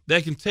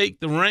that can take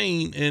the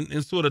reign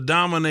and sort of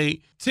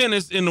dominate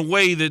tennis in the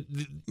way that,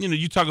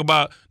 you talk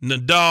about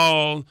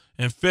Nadal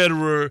and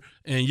Federer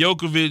and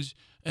Djokovic,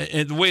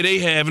 and the way they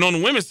have. And on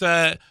the women's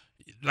side,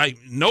 like,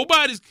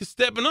 nobody's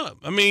stepping up.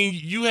 I mean,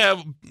 you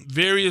have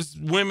various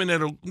women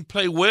that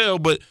play well,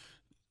 but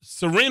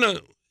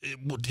Serena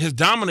has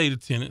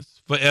dominated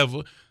tennis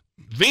forever.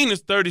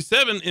 Venus,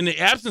 37, in the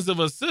absence of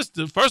her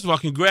sister, first of all,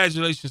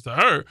 congratulations to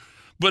her.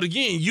 But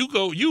again,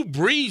 you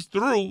breeze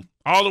through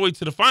all the way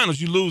to the finals.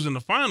 You lose in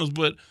the finals.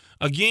 But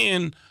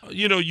again,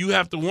 you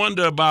have to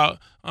wonder about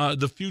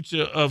the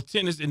future of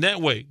tennis in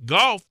that way.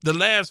 Golf, the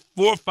last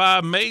 4 or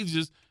 5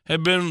 majors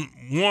have been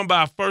won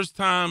by a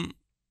first-time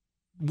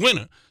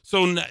winner.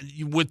 So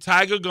with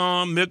Tiger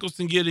gone,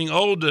 Mickelson getting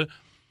older,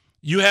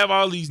 you have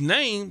all these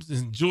names,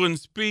 and Jordan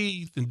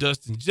Spieth and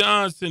Dustin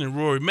Johnson and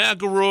Rory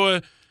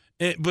McIlroy,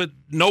 but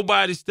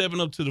nobody's stepping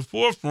up to the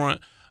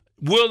forefront.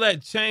 Will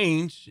that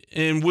change,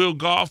 and will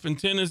golf and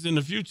tennis in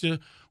the future,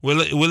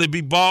 will it be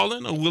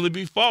balling or will it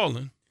be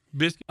falling?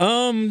 Biscuit?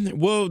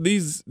 Well,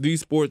 these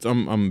sports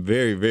I'm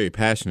very, very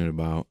passionate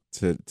about,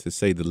 to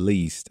say the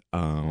least.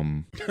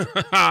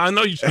 I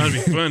know you're trying to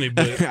be funny,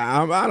 but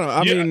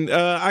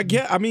I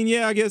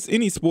guess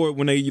any sport,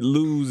 when they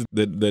lose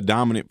the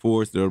dominant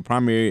force, the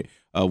primary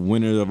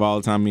winner of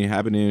all time,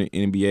 happened in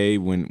NBA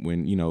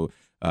when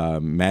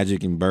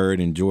Magic and Bird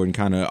and Jordan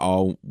kind of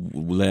all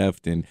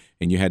left, and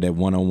you had that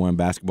one-on-one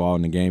basketball,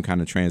 and the game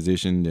kind of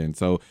transitioned, and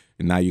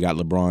now you got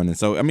LeBron. And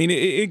so,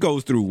 it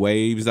goes through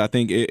waves. I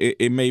think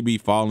it may be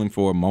falling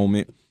for a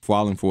moment,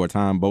 falling for a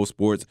time, both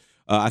sports.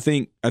 I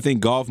think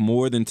golf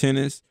more than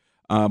tennis,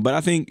 but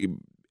I think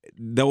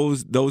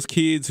those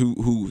kids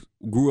who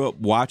grew up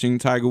watching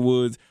Tiger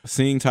Woods,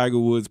 seeing Tiger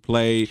Woods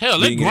play. Hell,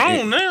 they're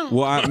grown now.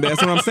 Well,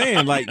 that's what I'm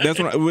saying. Like, that's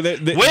what. Where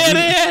they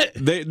at?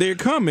 They're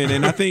coming,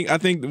 and I think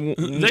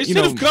they should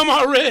have come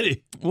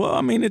already. Well,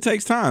 it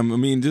takes time.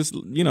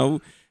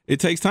 It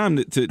takes time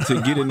to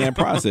get in that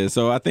process.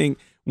 So I think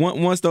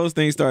once those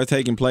things start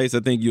taking place, I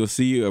think you'll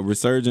see a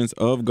resurgence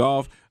of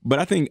golf. But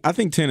I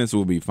think tennis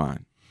will be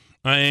fine.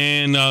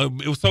 And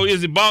so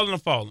is it balling or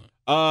falling?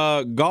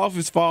 Golf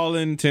is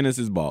falling, tennis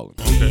is balling.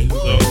 Okay,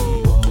 so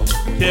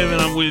Kevin,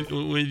 I'm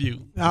with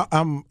you.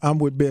 I'm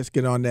with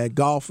Biscuit on that.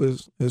 Golf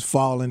is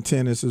falling,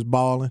 tennis is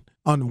balling.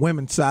 On the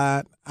women's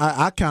side,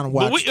 I kind of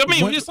watch.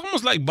 It's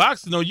almost like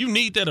boxing, though. You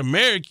need that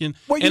American,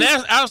 and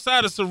that's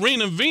outside of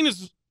Serena and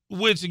Venus,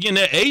 which again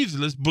they're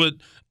ageless, but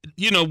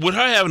with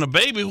her having a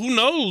baby, who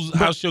knows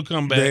how she'll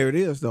come back. There it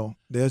is, though.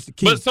 There's the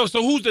key. But so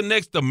who's the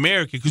next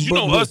American? Because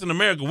us in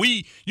America,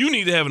 you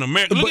need to have an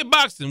American. Look at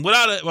boxing.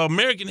 Without an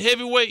American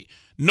heavyweight,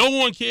 no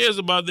one cares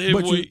about the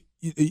heavyweight.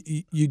 But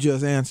you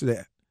just answered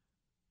that.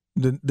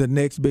 The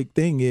next big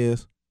thing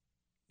is,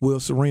 will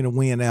Serena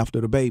win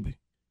after the baby?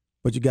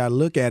 But you got to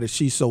look at it.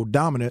 She's so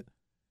dominant.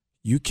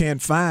 You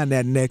can't find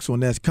that next one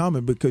that's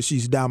coming because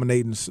she's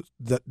dominating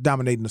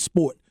the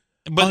sport.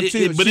 But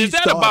is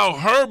that about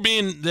her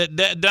being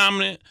that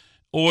dominant,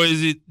 or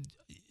is it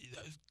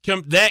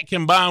that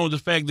combined with the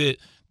fact that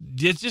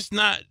it's just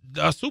not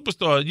a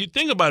superstar? You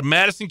think about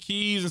Madison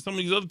Keys and some of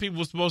these other people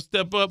were supposed to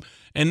step up,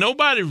 and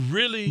nobody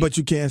really. But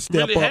you can't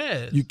step really up.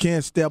 has. You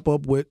can't step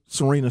up with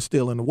Serena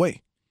still in the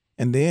way,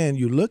 and then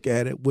you look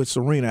at it with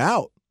Serena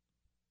out,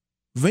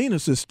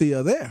 Venus is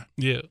still there.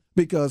 Yeah,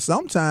 because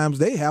sometimes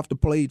they have to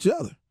play each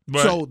other.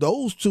 Right. So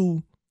those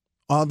two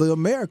are the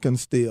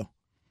Americans still.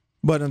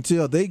 But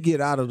until they get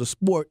out of the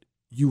sport,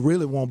 you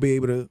really won't be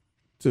able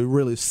to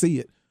really see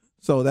it.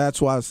 So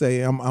that's why I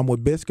say I'm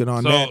with Biscuit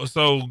on that.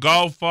 So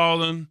golf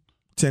falling,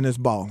 tennis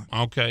balling.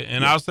 Okay,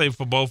 and I'll say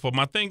for both of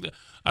them, I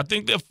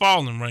think they're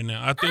falling right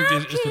now. I think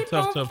it's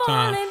a tough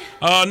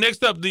time.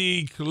 Next up,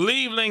 the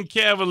Cleveland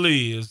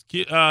Cavaliers.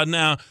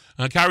 Now,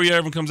 Kyrie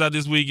Irving comes out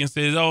this week and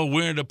says,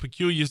 we're in a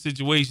peculiar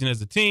situation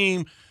as a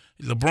team.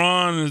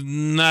 LeBron is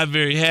not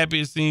very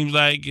happy, it seems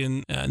like,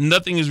 and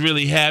nothing is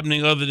really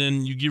happening other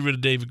than you get rid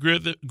of David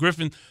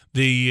Griffin,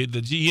 the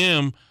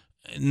GM.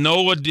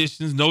 No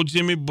additions, no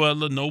Jimmy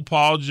Butler, no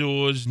Paul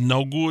George,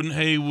 no Gordon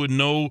Hayward,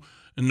 no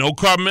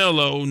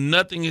Carmelo.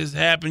 Nothing has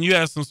happened. You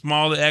have some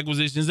smaller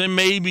acquisitions and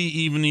maybe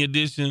even the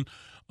addition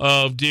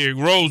of Derrick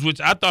Rose, which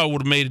I thought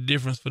would have made a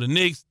difference for the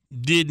Knicks.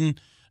 Didn't.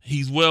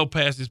 He's well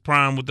past his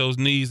prime with those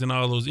knees and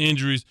all those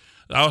injuries.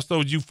 I was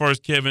told you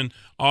first, Kevin.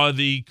 Are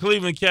the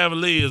Cleveland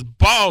Cavaliers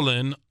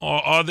balling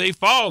or are they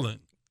falling?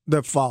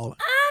 They're falling.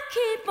 I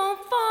keep on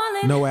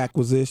falling. No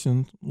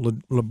acquisition.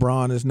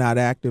 LeBron is not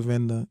active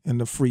in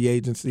the free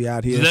agency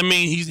out here. Does that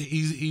mean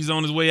he's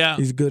on his way out?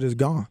 He's good as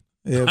gone.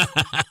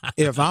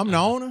 If I'm the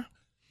owner,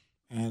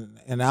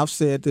 and I've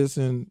said this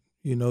in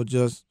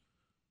just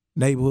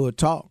neighborhood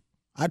talk,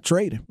 I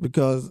trade him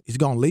because he's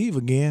gonna leave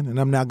again, and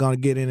I'm not gonna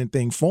get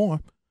anything for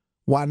him.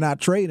 Why not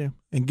trade him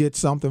and get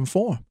something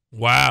for him?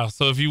 Wow.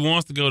 So if he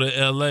wants to go to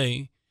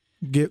L.A.,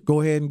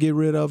 go ahead and get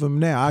rid of him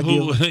now. I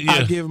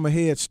give him a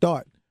head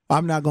start.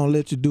 I'm not gonna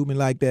let you do me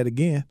like that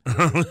again. Hey,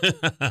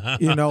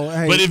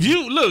 but if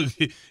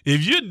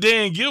you're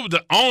Dan Gilbert,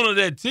 the owner of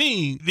that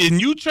team,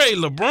 and you trade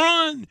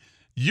LeBron,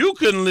 you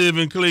couldn't live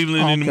in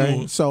Cleveland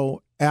anymore.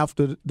 So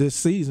after this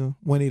season,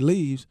 when he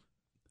leaves,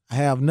 I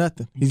have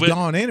nothing. He's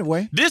gone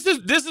anyway. This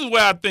is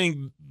where I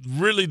think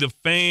really the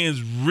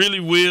fans really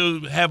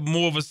will have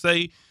more of a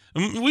say.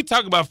 We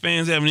talk about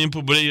fans having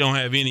input, but they don't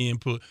have any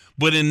input.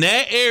 But in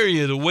that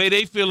area, the way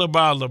they feel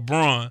about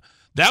LeBron,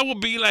 that would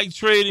be like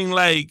trading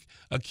like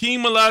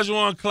Akeem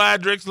Olajuwon,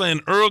 Clyde Drexler,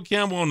 and Earl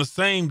Campbell on the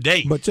same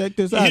day. But check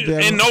this out,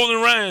 Devin. And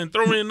Nolan Ryan.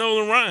 Throw in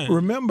Nolan Ryan.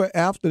 Remember,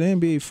 after the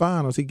NBA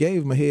Finals, he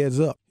gave him a heads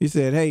up. He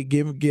said, hey,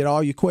 get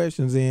all your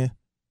questions in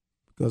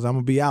because I'm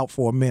going to be out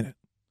for a minute.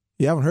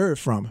 You haven't heard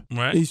from him.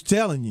 Right. He's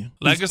telling you.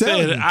 Like I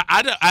said,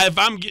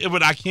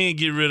 but I can't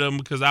get rid of him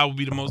because I would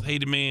be the most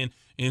hated man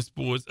in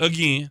sports.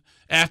 Again,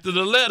 after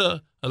the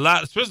letter,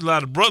 especially a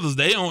lot of brothers,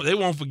 they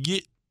won't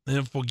forget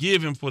and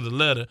forgive him for the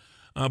letter.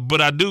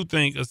 But I do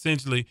think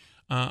essentially,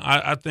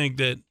 I think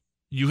that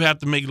you have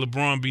to make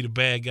LeBron be the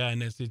bad guy in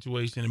that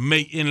situation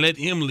and let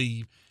him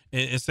leave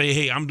and say,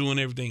 hey, I'm doing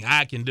everything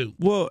I can do.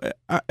 Well,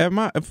 am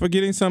I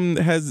forgetting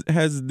something? Has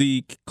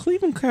the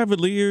Cleveland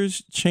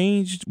Cavaliers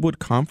changed what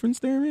conference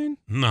they're in?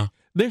 No.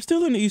 They're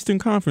still in the Eastern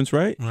Conference,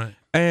 right? Right.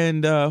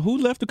 And who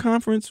left the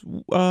conference?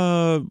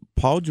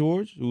 Paul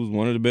George, who's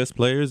one of the best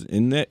players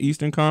in that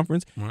Eastern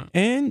Conference, right,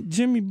 and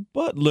Jimmy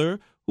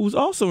Butler, who's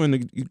also in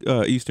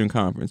the Eastern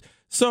Conference.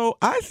 So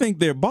I think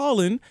they're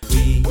balling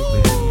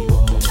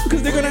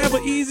because they're going to have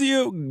an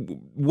easier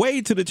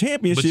way to the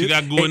championship. But you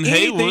got Gordon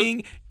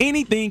Hayward.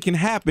 Anything can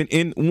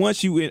happen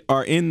once you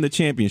are in the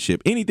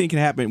championship. Anything can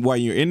happen while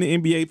you're in the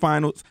NBA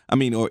Finals.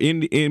 or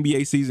in the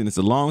NBA season. It's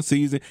a long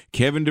season.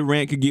 Kevin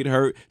Durant could get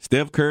hurt.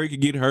 Steph Curry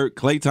could get hurt.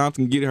 Klay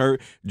Thompson can get hurt.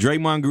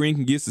 Draymond Green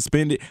can get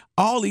suspended.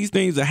 All these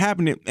things are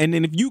happening. And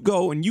then if you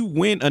go and you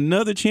win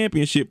another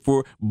championship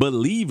for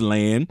Believe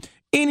Land,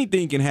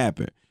 anything can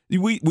happen.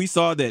 We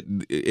saw that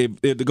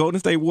if the Golden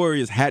State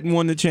Warriors hadn't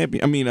won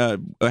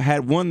the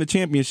had won the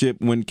championship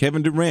when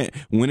Kevin Durant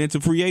went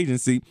into free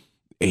agency,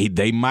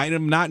 they might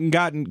have not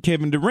gotten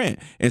Kevin Durant.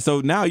 And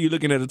so now you're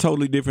looking at a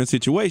totally different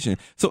situation.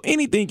 So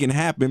anything can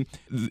happen.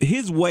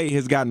 His way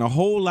has gotten a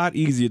whole lot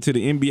easier to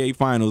the NBA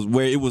Finals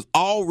where it was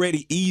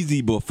already easy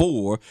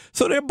before.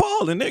 So they're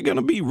balling. They're going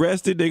to be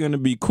rested. They're going to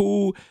be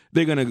cool.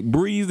 They're going to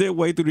breeze their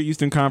way through the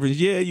Eastern Conference.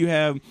 Yeah, you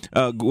have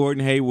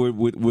Gordon Hayward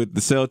with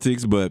the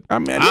Celtics, but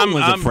no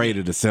one's afraid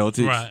of the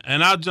Celtics. Right,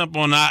 and I'll jump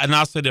on that, and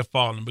I'll say they're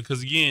falling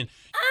because, again,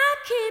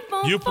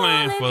 you're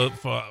playing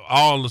for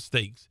all the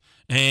stakes.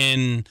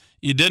 And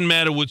it doesn't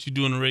matter what you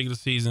do in the regular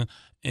season.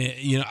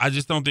 And, I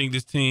just don't think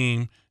this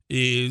team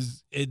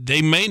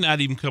they may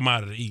not even come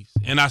out of the East.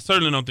 And I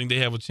certainly don't think they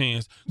have a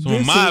chance. So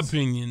in my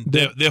opinion,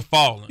 they're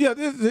falling. Yeah,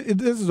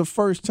 this is the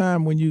first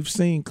time when you've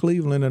seen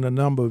Cleveland in a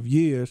number of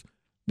years.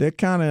 They're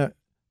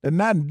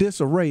not in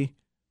disarray,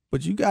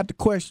 but you got the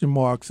question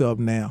marks up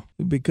now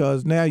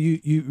because now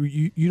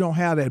you don't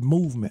have that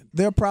movement.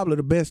 They're probably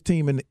the best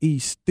team in the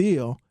East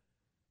still,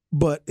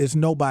 but it's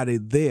nobody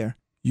there.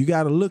 You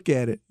got to look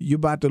at it. You're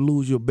about to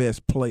lose your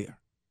best player.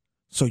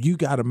 So you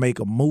got to make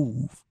a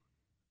move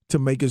to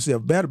make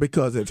yourself better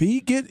because if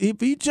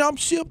he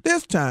jumps ship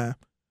this time,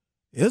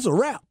 it's a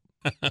wrap.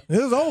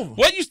 It's over.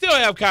 Well, you still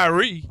have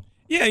Kyrie.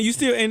 Yeah, you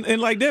still and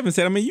like Devin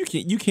said, I mean, you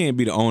can't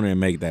be the owner and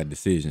make that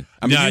decision.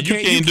 I mean, you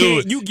can't do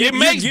it. It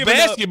makes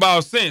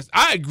basketball sense.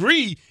 I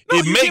agree. No,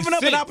 it you're makes giving up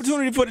sense. an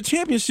opportunity for the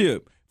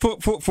championship. For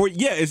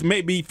it's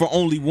maybe for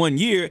only 1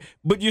 year,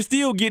 but you're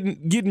still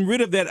getting rid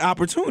of that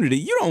opportunity.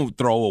 You don't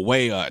throw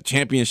away a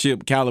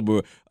championship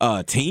caliber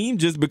team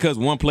just because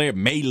one player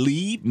may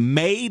leave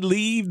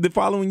the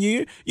following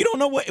year. You don't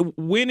know what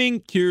winning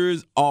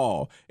cures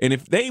all. And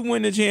if they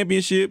win the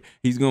championship,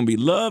 he's gonna be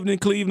loved in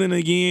Cleveland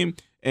again.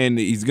 And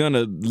he's going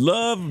to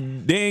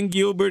love Dan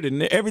Gilbert,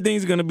 and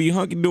everything's going to be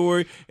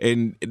hunky-dory.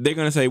 And they're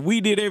going to say, we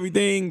did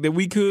everything that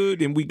we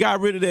could, and we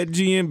got rid of that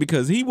GM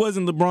because he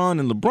wasn't LeBron,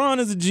 and LeBron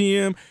is a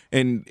GM.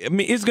 And, I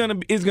mean, it's gonna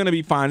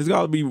be fine. It's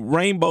going to be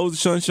rainbows,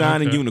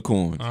 sunshine, and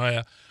unicorns. Oh,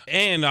 yeah.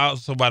 And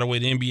also, by the way,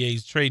 the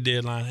NBA's trade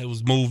deadline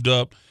was moved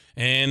up,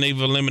 and they've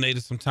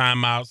eliminated some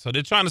timeouts. So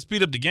they're trying to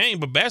speed up the game,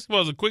 but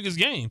basketball is the quickest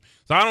game.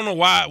 So I don't know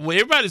why. Well,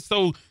 everybody's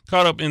so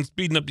caught up in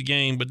speeding up the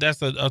game, but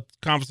that's a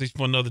conversation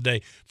for another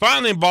day.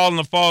 Finally, in balling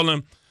or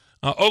falling,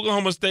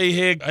 Oklahoma State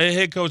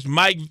head coach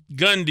Mike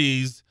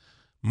Gundy's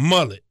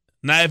mullet.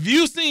 Now, if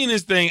you've seen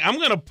this thing, I'm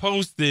going to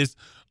post this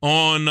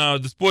on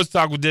the Sports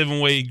Talk with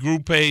Devin Wade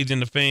group page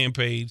and the fan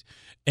page.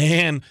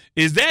 And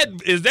is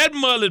that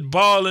mullet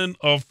balling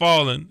or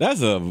falling?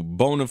 That's a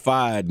bona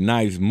fide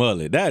nice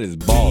mullet. That is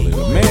balling.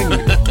 A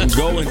man can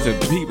go into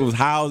people's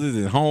houses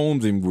and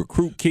homes and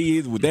recruit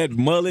kids with that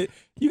mullet.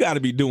 You got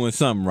to be doing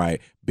something right.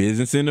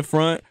 Business in the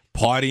front,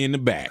 party in the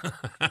back.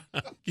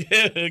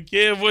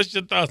 Kev, what's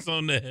your thoughts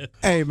on that?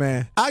 Hey,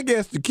 man, I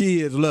guess the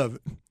kids love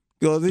it.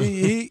 Because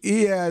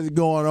he has it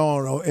going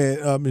on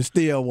in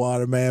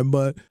Stillwater, man.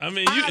 But I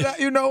mean,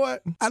 you know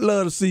what? I'd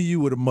love to see you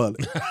with a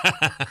mullet.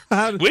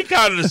 We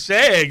call it a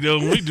shag, though,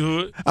 when we do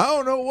it. I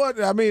don't know what.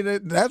 I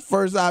mean, that's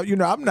first out.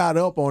 I'm not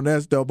up on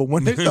that stuff. But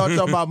when they start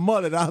talking about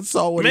mullet, I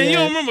saw what man, you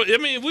don't remember. I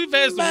mean, we've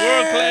had some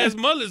world-class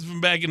mullets from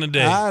back in the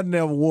day. I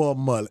never wore a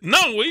mullet.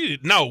 No, we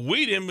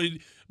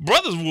didn't.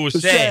 Brothers wore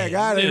shag.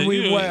 I didn't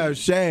wear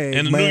shag.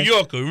 And the New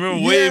Yorker.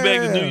 Remember way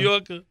back in New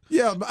Yorker?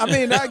 Yeah, I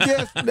mean, I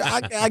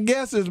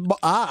guess it's.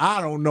 I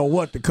don't know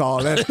what to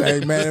call that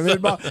thing, man.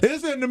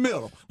 It's in the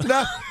middle.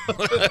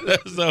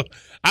 So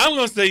I'm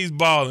gonna say he's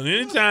balling.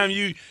 Anytime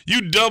you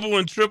double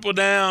and triple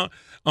down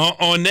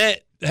on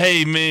that,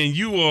 hey man,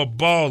 you are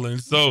balling.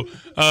 So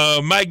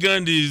Mike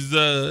Gundy's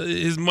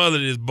his mother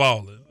is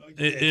balling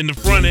in the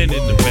front and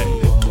in the back.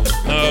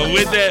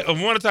 With that, I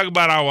want to talk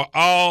about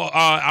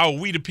our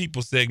We the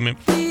People segment.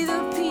 We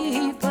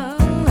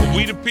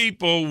the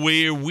People,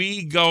 where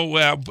we go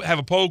have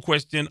a poll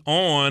question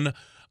on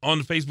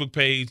the Facebook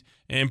page,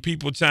 and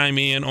people chime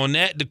in on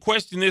that. The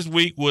question this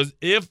week was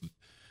if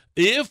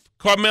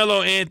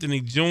Carmelo Anthony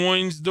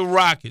joins the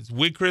Rockets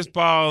with Chris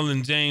Paul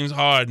and James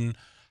Harden,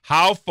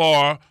 how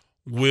far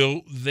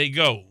will they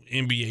go?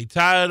 NBA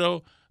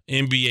title,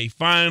 NBA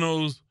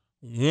Finals,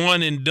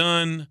 one and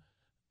done.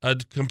 A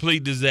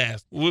complete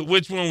disaster.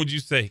 Which one would you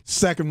say?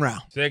 Second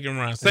round.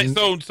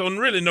 So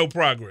really no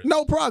progress.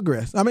 No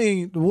progress. I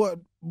mean,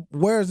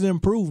 where's the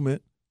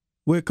improvement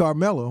with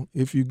Carmelo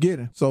if you get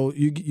him? So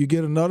you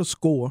get another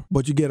score,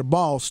 but you get a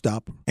ball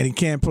stopper, and he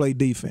can't play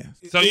defense.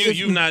 So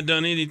you've not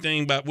done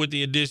anything with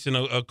the addition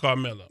of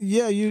Carmelo.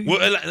 Yeah,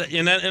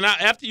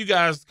 after you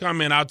guys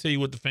comment, I'll tell you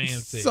what the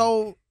fans say.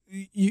 So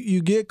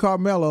you get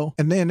Carmelo,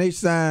 and then they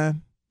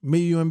sign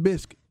me, you, and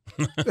Biscuit.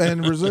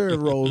 And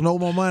reserve roles, no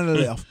more money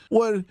left.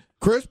 Well,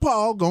 Chris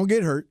Paul gonna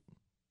get hurt.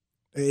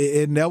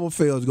 It never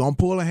fails. Gonna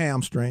pull a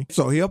hamstring,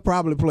 so he'll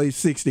probably play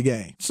 60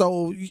 games.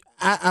 So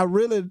I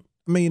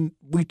mean,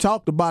 we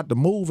talked about the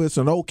move. It's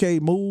an okay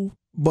move,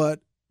 but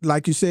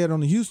like you said on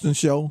the Houston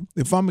show,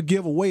 if I'm gonna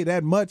give away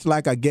that much,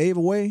 like I gave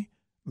away,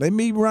 let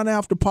me run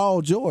after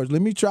Paul George.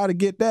 Let me try to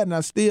get that, and I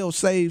still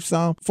save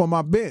some for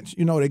my bench.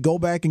 They go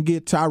back and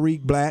get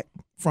Tariq Black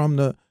from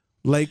the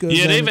Lakers.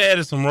 Yeah, they've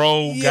added some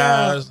role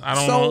guys.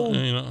 I don't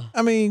know.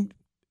 I mean,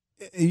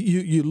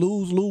 you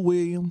lose Lou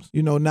Williams.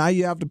 Now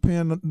you have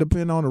to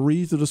depend on the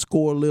Reeves to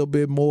score a little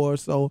bit more.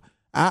 So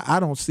I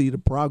don't see the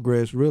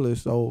progress really.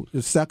 So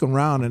the second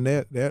round and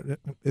that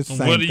it's the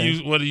same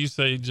thing. What do you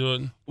say,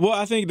 Jordan? Well,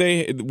 I think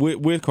they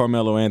with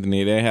Carmelo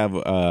Anthony, they have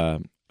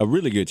a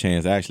really good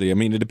chance, actually. I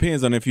mean, it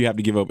depends on if you have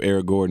to give up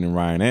Eric Gordon and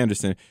Ryan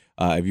Anderson.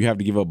 If you have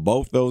to give up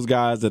both those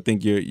guys, I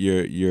think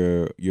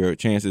your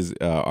chances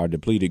are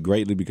depleted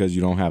greatly because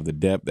you don't have the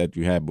depth that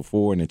you had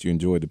before and that you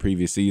enjoyed the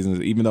previous seasons.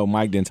 Even though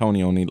Mike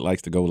D'Antoni only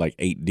likes to go like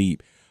 8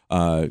 deep,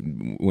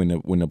 when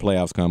the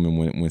playoffs come and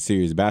when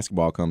serious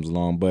basketball comes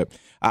along. But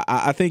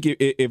I think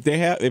if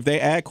they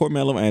add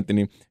Carmelo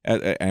Anthony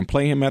and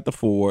play him at the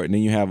 4, and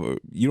then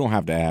you don't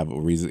have to have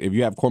Ariza. If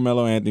you have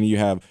Carmelo Anthony, you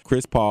have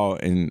Chris Paul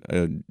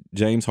and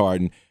James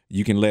Harden.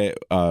 You can let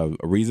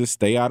Ariza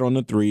stay out on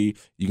the 3.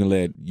 You can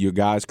let your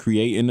guys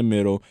create in the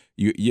middle.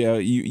 You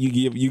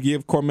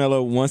give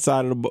Carmelo one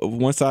side of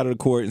the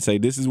court and say,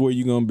 this is where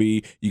you're gonna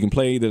be. You can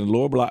play either the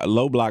low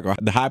block or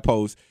the high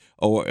post,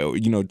 or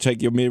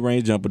take your mid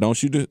range jumper. Don't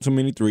shoot too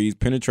many threes.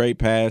 Penetrate,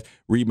 pass,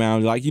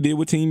 rebound like you did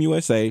with Team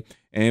USA,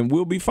 and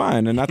we'll be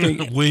fine. And I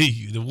think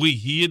he hit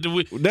the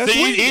we. That's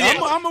we.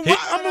 I'm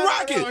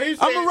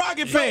a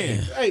Rocket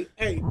fan.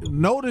 Hey,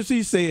 notice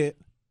he said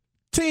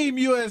Team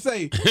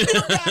USA. You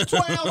got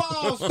 12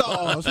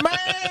 All-Stars.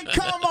 Man,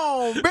 come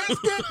on,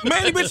 Biscuit.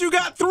 Man, but you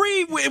got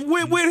 3 with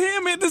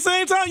him at the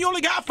same time. You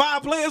only got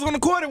 5 players on the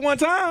court at one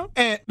time.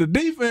 And the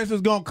defense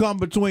is going to come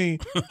between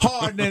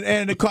Harden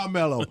and the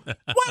Carmelo.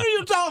 What are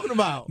you talking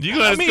about? You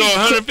got to score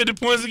 150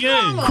 points a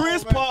game.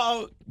 Chris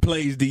Paul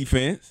plays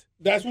defense.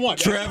 That's one.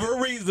 Trevor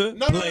Ariza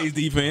plays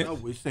defense. No,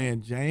 we're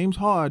saying James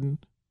Harden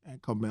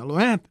and Carmelo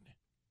Anthony.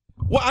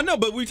 Well, I know,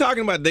 but we're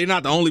talking about they're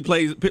not the only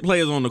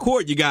players on the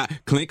court. You got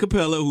Clint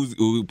Capella,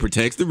 who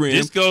protects the rim.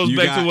 This goes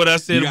back to what I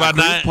said about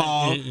Chris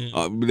Paul.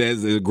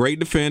 That's a great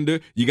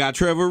defender. You got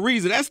Trevor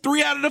Ariza. That's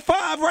 3 out of the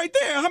 5 right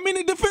there. How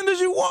many defenders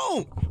you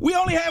want? We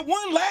only had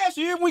 1 last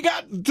year. We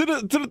got to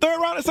the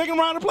third round and second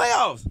round of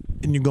playoffs.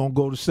 And you're going to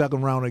go to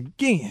second round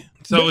again.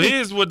 So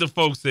here's what the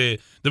folks said.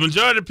 The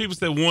majority of people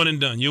said 1 and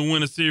done. You'll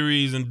win a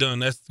series and done.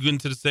 That's getting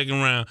to the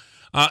second round.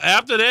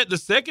 After that, the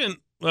second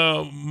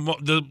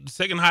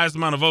highest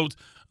amount of votes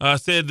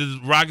said the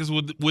Rockets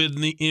would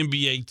win the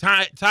NBA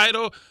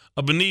title.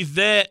 Beneath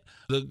that,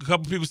 a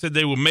couple people said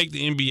they would make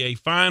the NBA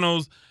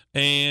Finals,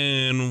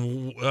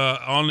 and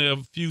only a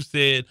few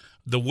said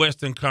the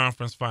Western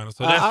Conference Finals.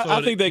 So that's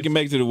I think they can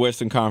make it to the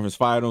Western Conference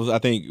Finals. I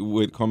think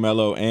with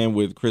Carmelo and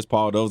with Chris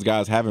Paul, those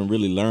guys haven't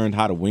really learned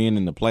how to win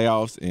in the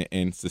playoffs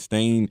and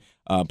sustain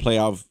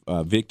playoff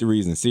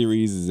victories and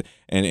series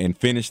and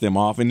finish them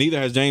off. And neither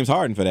has James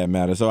Harden, for that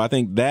matter. So I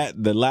think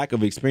that the lack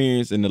of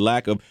experience and the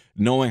lack of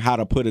knowing how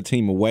to put a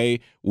team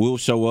away will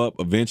show up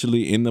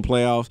eventually in the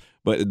playoffs.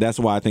 But that's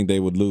why I think they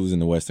would lose in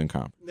the Western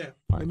Conference. Yeah.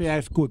 Let me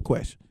ask a quick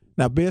question.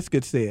 Now,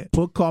 Biscuit said,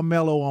 put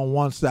Carmelo on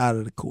one side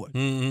of the court.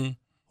 Mm-hmm.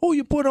 Who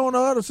you put on the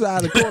other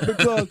side of the court,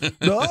 because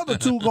the other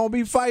two going to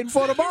be fighting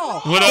for the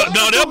ball. Well,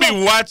 no, they'll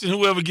be watching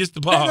whoever gets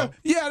the ball.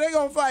 They're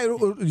going to fight.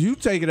 You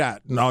take it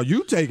out. No,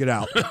 you take it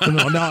out.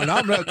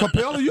 No,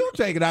 Capella, you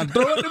take it out and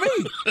throw it to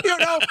me.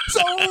 So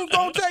who's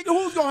going to take it?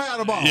 Who's going to have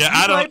the ball? Yeah,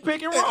 I don't play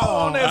pick and roll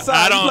on that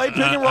side. You play pick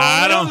and roll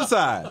on the other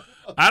side.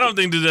 I don't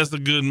think that that's a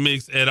good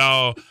mix at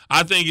all.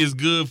 I think it's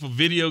good for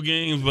video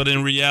games, but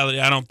in reality,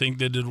 I don't think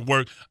that it'll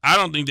work. I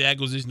don't think the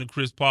acquisition of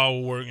Chris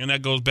Paul will work, and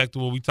that goes back to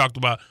what we talked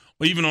about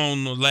even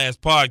on the last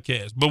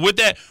podcast. But with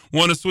that,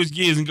 want to switch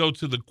gears and go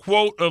to the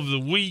quote of the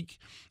week,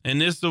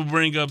 and this will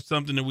bring up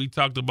something that we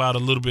talked about a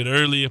little bit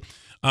earlier.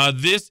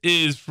 This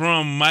is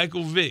from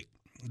Michael Vick.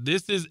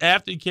 This is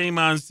after he came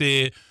out and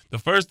said the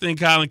first thing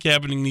Colin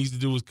Kaepernick needs to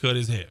do is cut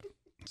his hair.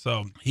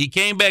 So he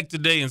came back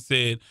today and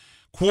said,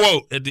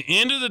 quote, at the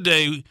end of the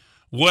day,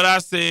 what I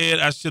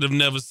said I should have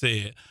never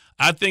said.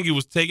 I think it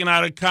was taken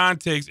out of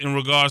context in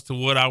regards to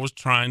what I was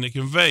trying to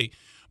convey.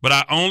 But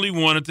I only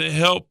wanted to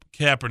help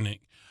Kaepernick.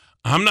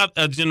 I'm not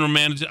a general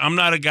manager. I'm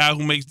not a guy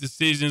who makes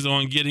decisions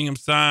on getting him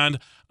signed.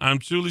 I'm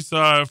truly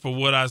sorry for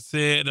what I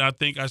said. I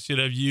think I should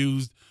have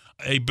used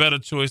a better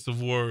choice of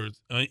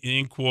words,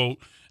 end quote.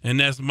 And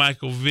that's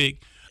Michael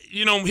Vick.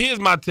 Here's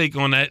my take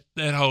on that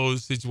whole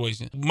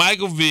situation.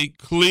 Michael Vick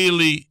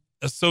clearly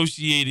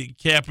associated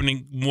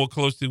Kaepernick more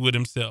closely with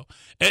himself.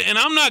 And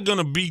I'm not going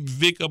to beat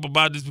Vick up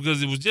about this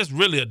because it was just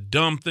really a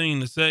dumb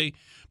thing to say,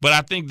 but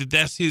I think that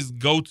that's his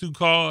go-to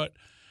card.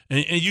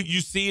 And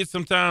you see it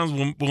sometimes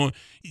when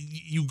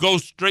you go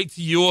straight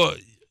to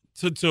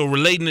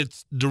relating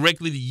it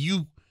directly to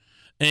you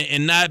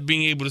and not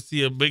being able to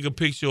see a bigger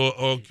picture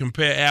or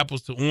compare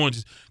apples to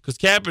oranges, because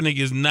Kaepernick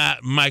is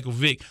not Michael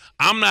Vick.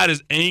 I'm not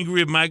as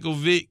angry at Michael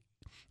Vick,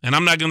 and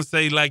I'm not going to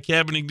say like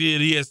Kaepernick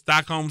did, he has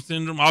Stockholm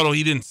Syndrome, although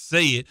he didn't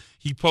say it.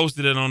 He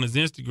posted it on his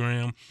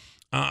Instagram.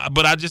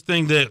 But I just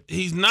think that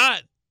he's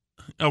not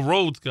a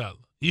Rhodes Scholar.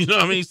 You know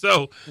what I mean?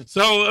 So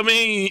I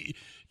mean,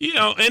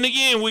 and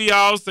again, we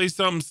all say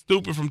something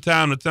stupid from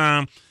time to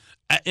time.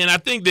 And I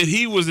think that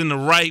he was in the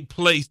right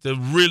place to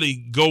really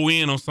go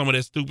in on some of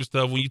that stupid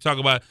stuff. When you talk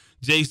about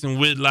Jason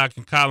Whitlock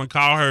and Colin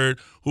Cowherd,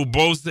 who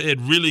both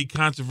said really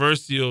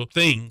controversial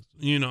things,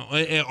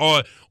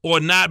 or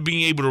not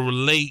being able to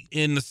relate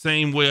in the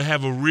same way or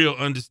have a real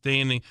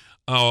understanding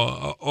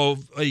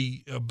of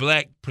a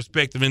black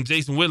perspective. And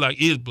Jason Whitlock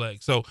is black.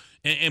 So,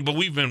 but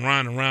we've been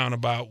running around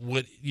about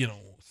what,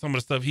 some of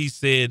the stuff he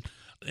said,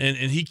 and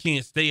he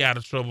can't stay out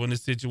of trouble in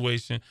this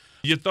situation.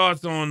 Your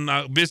thoughts on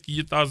Biscuit?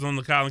 Your thoughts on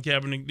the Colin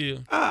Kaepernick deal?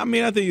 I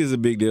mean, I think it's a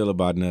big deal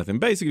about nothing.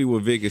 Basically,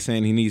 what Vic is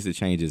saying, he needs to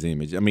change his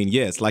image. I mean,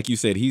 yes, like you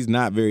said, he's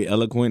not very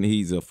eloquent.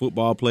 He's a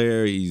football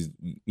player. He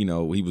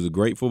was a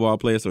great football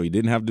player, so he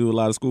didn't have to do a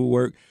lot of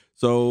schoolwork.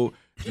 So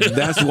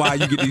that's why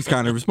you get these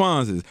kind of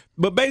responses.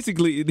 But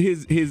basically,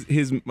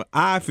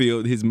 I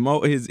feel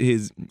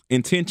his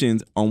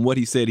intentions on what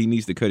he said he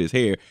needs to cut his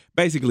hair.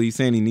 Basically, he's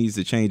saying he needs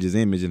to change his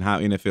image and how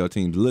NFL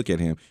teams look at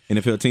him.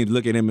 NFL teams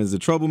look at him as a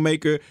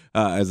troublemaker,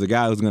 as a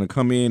guy who's going to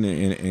come in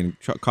and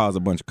cause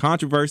a bunch of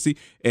controversy,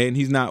 and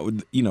he's not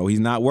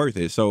worth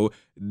it. So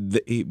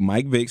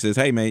Mike Vick says,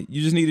 "Hey man,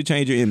 you just need to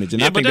change your image,"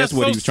 and I think that's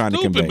what he was trying to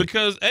convey.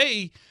 Because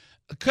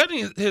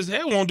cutting his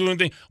hair won't do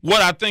anything.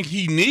 What I think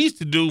he needs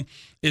to do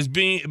is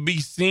be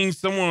seen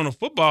somewhere on a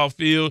football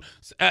field.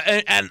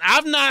 And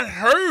I've not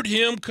heard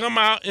him come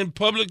out and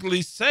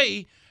publicly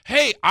say,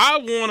 hey, I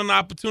want an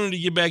opportunity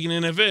to get back in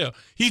the NFL.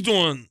 He's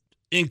doing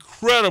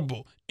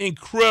incredible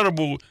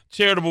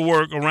charitable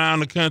work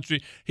around the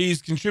country.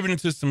 He's contributing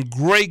to some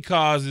great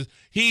causes.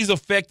 He's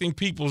affecting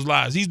people's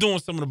lives. He's doing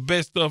some of the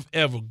best stuff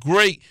ever.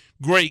 Great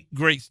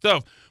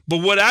stuff.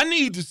 But what I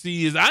need to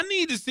see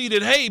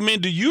that, hey, man,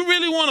 do you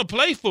really want to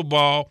play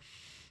football?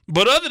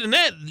 But other than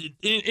that,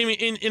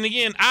 and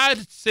again, I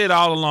said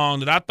all along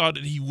that I thought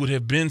that he would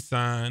have been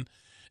signed.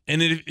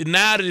 And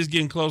now that it's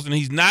getting close and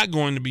he's not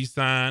going to be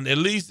signed, at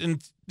least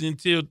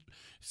until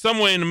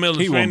somewhere in the middle of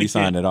training camp. He won't be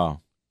signed at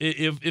all.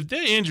 If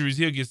there are injuries,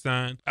 he'll get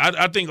signed.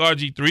 I think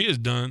RG3 is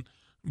done.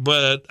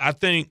 But I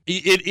think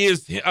it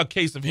is a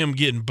case of him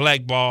getting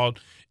blackballed.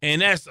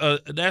 And that's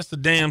a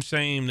damn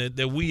shame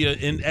that we are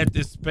at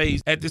this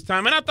space at this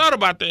time. And I thought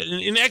about that.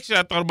 And actually,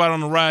 I thought about it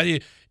on the ride here.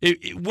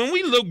 When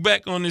we look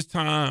back on this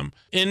time,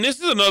 and this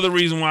is another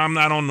reason why I'm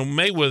not on the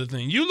Mayweather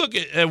thing. You look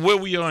at where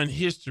we are in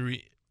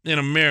history in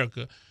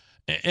America,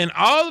 and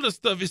all of the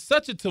stuff. It's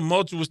such a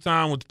tumultuous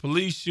time with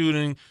police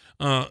shooting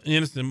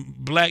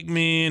innocent black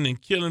men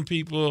and killing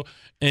people,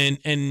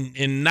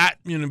 and not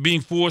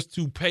being forced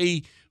to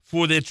pay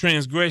for their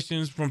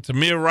transgressions from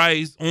Tamir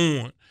Rice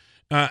on.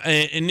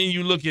 And then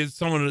you look at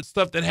some of the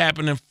stuff that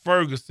happened in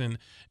Ferguson,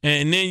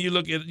 and then you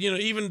look at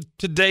even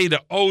today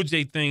the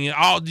OJ thing and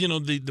all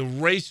the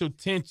racial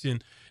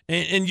tension,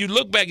 and you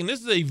look back and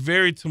this is a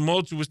very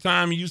tumultuous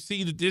time. And you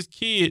see that this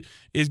kid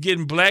is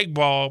getting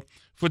blackballed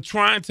for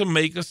trying to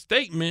make a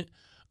statement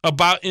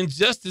about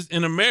injustice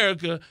in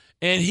America,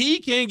 and he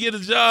can't get a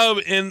job.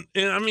 And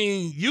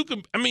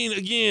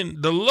again,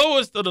 the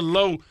lowest of the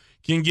low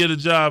can get a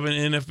job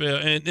in the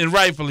NFL, and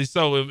rightfully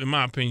so, in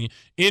my opinion.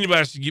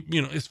 Anybody should get,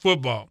 it's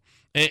football.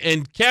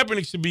 And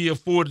Kaepernick should be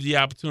afforded the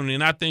opportunity,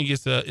 and I think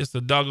it's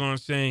a doggone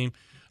shame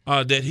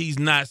that he's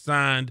not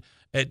signed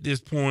at this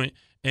point.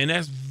 And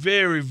that's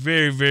very,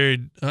 very,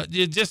 very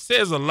it just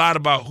says a lot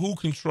about who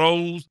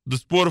controls the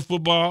sport of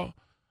football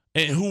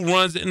and who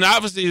runs it. And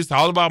obviously it's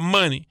all about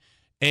money.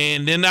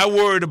 And they're not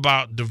worried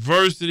about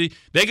diversity.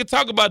 They can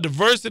talk about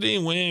diversity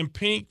and wearing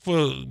pink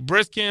for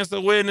breast cancer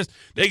awareness.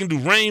 They can do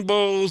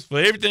rainbows for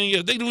everything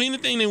else. They can do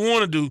anything they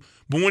want to do.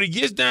 But when it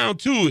gets down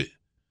to it,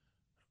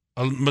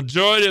 a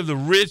majority of the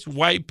rich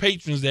white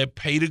patrons that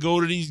pay to go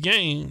to these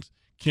games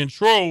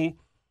control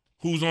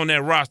who's on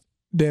that roster.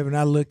 Devin,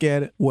 I look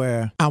at it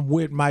where I'm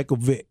with Michael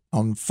Vick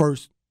on the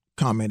first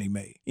comment he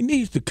made. He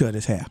needs to cut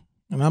his hair.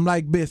 And I'm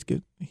like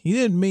Biscuit. He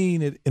didn't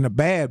mean it in a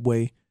bad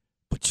way,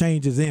 but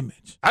change his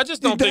image. I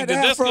just don't think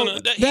that's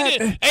going to...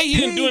 He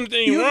didn't do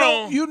anything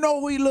wrong. You know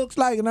who he looks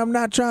like, and I'm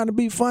not trying to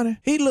be funny.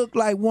 He looked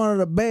like one of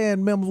the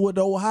band members with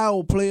the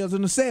Ohio players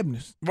in the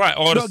 70s. Right,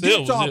 or the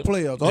guitar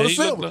players, or the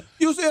Silver.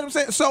 You see what I'm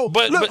saying? So,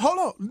 look,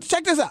 hold on.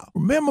 Check this out.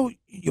 Remember,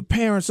 your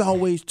parents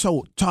always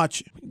taught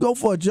you, go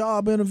for a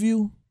job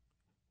interview,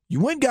 you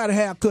went and got a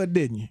haircut,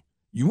 didn't you?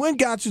 You went and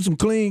got you some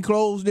clean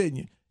clothes, didn't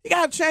you? You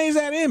got to change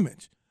that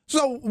image.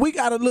 So we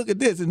got to look at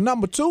this. And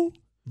number two,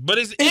 but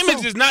his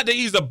image is not that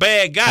he's a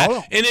bad guy.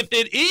 And if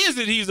it is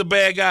that he's a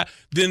bad guy,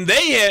 then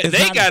they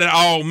got it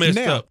all messed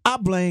up. I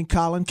blame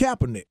Colin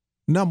Kaepernick.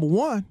 Number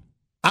one,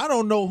 I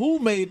don't know who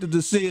made the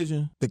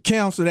decision to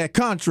cancel that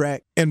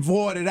contract and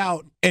void it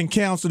out and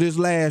cancel this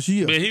last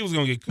year. But he was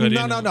going to get cut.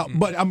 No.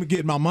 But I'm going to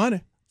get my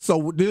money.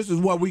 So this is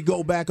where we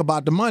go back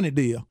about the money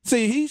deal.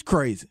 See, he's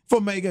crazy for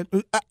making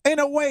 – in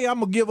a way, I'm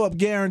going to give up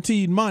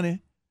guaranteed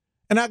money,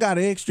 and I got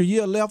an extra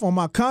year left on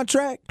my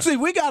contract. See,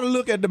 we got to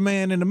look at the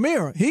man in the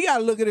mirror. He got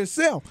to look at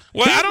himself.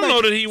 Well, I don't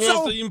know that he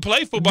wants to even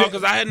play football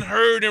because I hadn't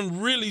heard him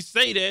really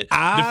say that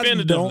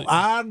definitively.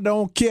 I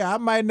don't care. I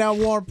might not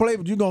want to play,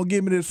 but you're going to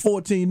give me this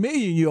 $14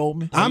 million you owe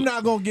me. I'm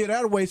not going to get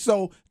that away.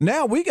 So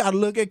now we got to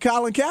look at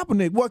Colin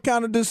Kaepernick. What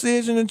kind of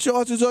decision and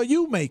choices are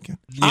you making?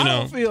 I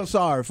don't feel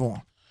sorry for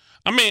him.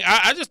 I mean,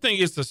 I just think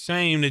it's a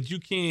shame that you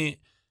can't.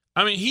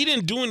 I mean, he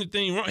didn't do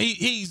anything wrong.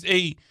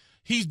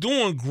 He's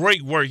doing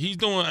great work. He's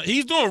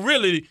doing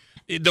really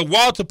the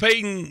Walter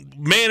Payton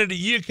Man of the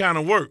Year kind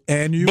of work.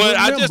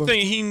 I just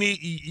think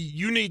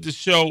you need to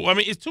show. I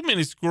mean, it's too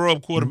many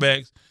scrub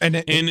quarterbacks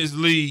in this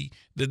league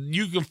that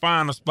you can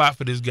find a spot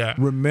for this guy.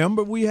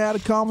 Remember, we had a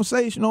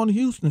conversation on the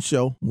Houston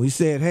show. We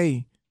said,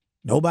 hey,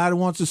 Nobody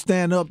wants to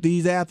stand up.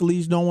 These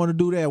athletes don't want to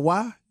do that.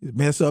 Why? It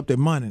mess up their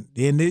money.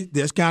 Then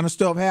this kind of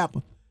stuff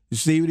happen. You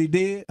see what he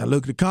did? And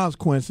look at the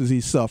consequences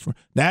he's suffering.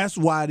 That's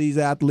why these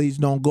athletes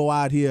don't go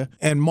out here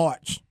and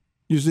march.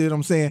 You see what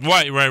I'm saying?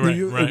 Right.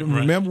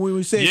 Remember when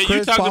we said Chris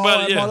you talked Paul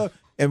about it,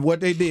 and what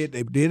they did?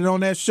 They did it on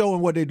that show,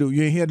 and what they do.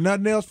 You ain't hear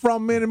nothing else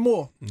from them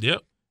anymore.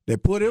 Yep. They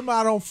put him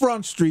out on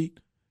Front Street.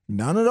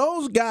 None of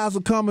those guys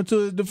are coming to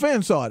his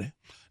defense, are they?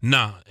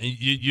 Nah,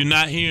 you're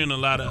not hearing a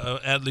lot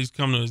of athletes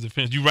come to his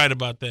defense. You're right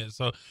about that.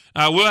 So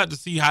we'll have to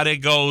see how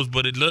that goes.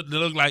 But it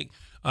looks like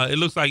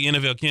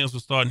NFL camps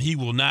will start, and he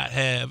will not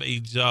have a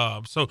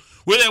job. So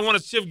with that, I want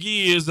to shift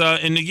gears.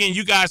 And again,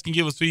 you guys can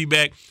give us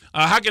feedback.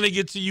 How can they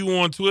get to you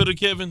on Twitter,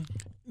 Kevin?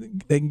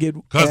 They can get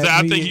because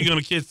I think you're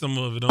gonna catch some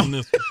of it on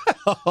this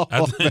one.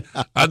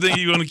 I think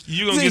you're gonna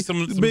get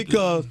some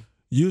because.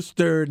 You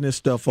stirring this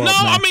stuff up. No,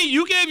 man. I mean,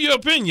 you gave your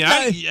opinion.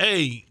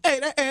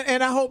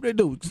 And I hope they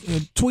do.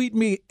 Tweet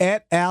me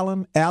at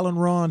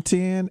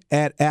AllenRon10,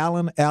 at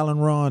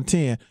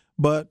AllenRon10.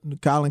 But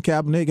Colin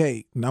Kaepernick,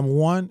 hey, number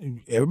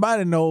one,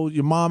 everybody knows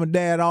your mom and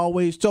dad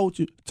always taught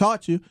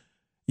you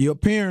your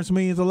appearance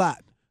means a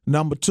lot.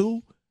 Number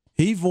two,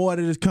 he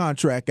voided his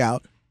contract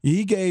out.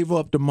 He gave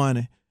up the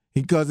money.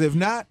 Because if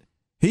not,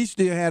 he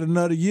still had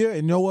another year,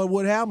 and you know what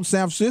would happen?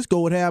 San Francisco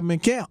would have him in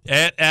camp.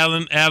 At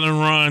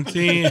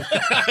AllenRon10.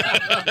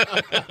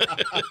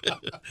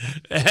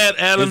 At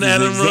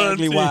AllenRon10.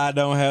 Exactly why I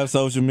don't have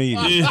social media.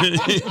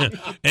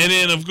 And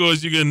then, of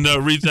course, you can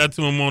reach out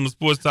to him on the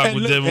Sports Talk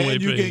with Devin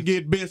Wade page. You can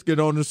get Biscuit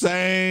on the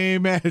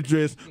same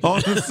address,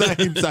 on the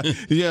same side.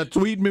 Yeah,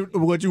 tweet me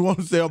what you want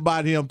to say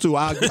about him, too.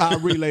 I'll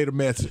relay the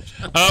message.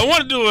 I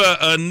want to do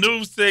a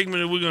new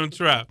segment that we're going to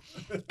try.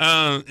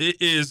 It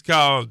is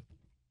called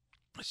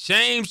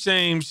Shame. Shame,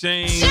 shame,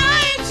 shame,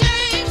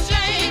 shame,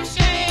 shame,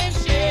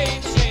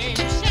 shame, shame,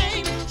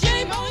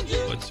 shame on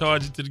you. But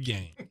charge it to the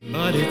game.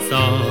 But it's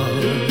all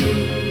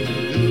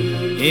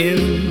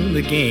in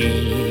the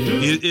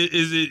game. Is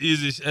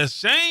it a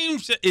shame?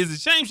 Is it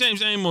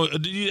shame, or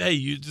do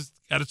you just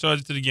got to charge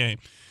it to the game?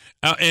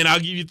 And I'll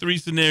give you 3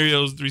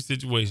 scenarios, 3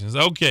 situations.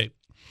 Okay.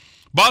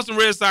 Boston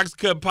Red Sox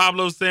cut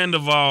Pablo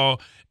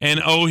Sandoval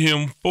and owe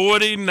him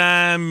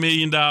 $49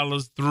 million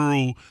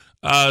through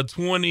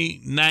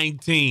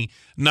 2019.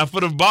 Now, for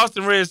the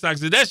Boston Red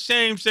Sox, is that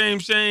shame,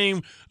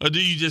 or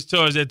do you just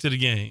charge that to the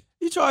game?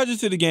 You charge it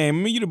to the game.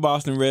 I mean, you're the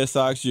Boston Red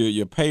Sox.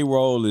 Your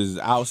payroll is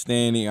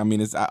outstanding. I mean,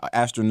 it's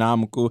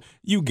astronomical.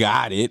 You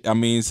got it. I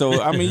mean,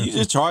 you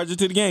just charge it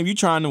to the game. You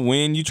trying to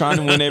win. You trying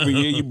to win every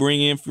year. You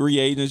bring in free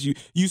agents.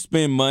 You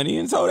spend money,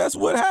 and so that's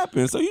what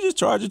happens. So you just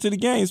charge it to the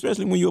game,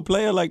 especially when you're a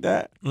player like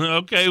that.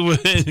 Okay, well,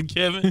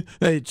 Kevin.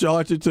 Hey,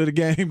 charge it to the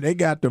game. They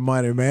got the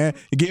money, man.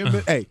 Give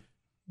him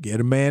get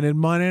a man his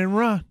money and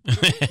run.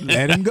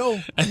 Let him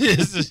go.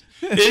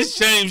 It's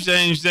shame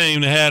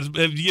to have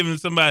given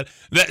somebody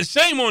that.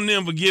 Shame on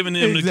them for giving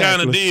him the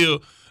kind of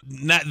deal.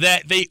 Not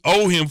that they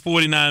owe him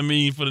 $49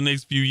 million for the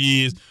next few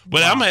years,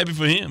 but I'm happy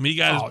for him. He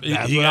got.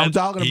 I'm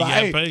talking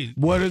about. He got paid.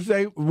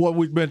 What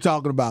we've been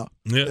talking about?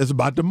 Yeah. It's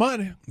about the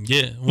money.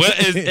 Yeah. Well,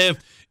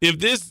 if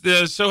this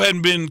show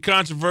hadn't been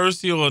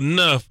controversial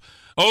enough,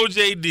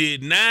 OJ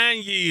did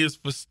 9 years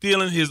for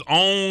stealing his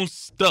own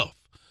stuff.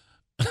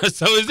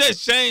 So is that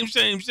shame,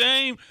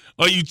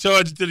 or you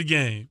charge it to the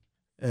game?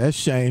 That's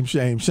shame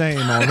on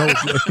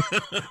OJ.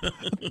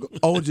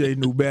 OJ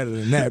knew better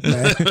than that,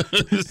 man.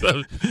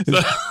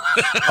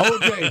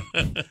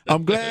 OJ,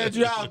 I'm glad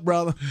you're out,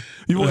 brother.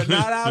 You were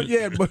not out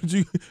yet, but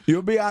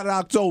you'll be out in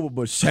October.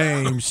 But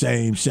shame,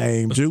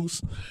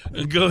 Juice.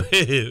 Go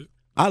ahead.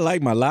 I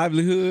like my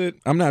livelihood.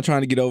 I'm not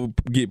trying to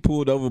get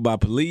pulled over by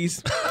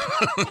police.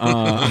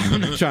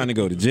 I'm not trying to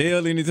go to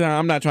jail anytime.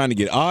 I'm not trying to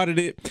get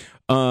audited.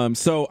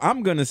 So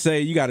I'm gonna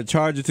say you got to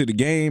charge it to the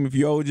game. If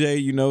you're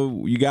OJ,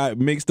 you got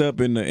mixed up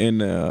in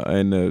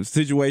the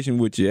situation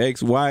with your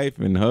ex-wife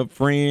and her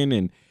friend,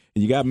 and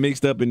you got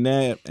mixed up in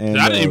that. And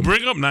I didn't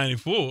bring up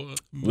 94.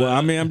 Well,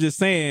 I mean, I'm just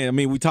saying. I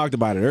mean, we talked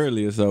about it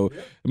earlier. So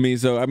I mean,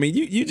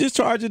 you just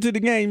charge it to the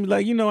game.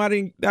 Like,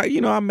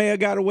 I may have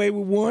got away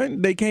with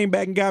one. They came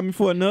back and got me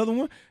for another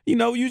one.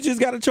 You just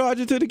got to charge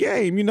it to the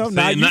game.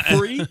 Now you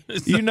free.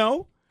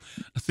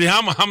 See,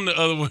 I'm the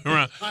other way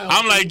around.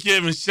 I'm like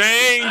Kevin.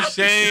 Shame.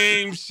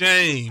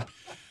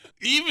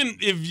 Even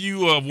if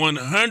you are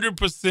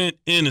 100%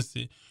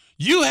 innocent,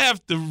 you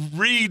have to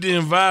read the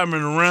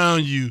environment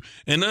around you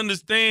and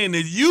understand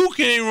that you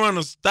can't run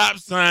a stop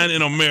sign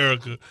in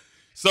America.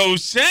 So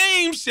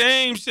shame.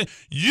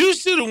 You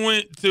should have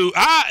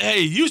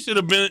you should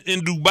have been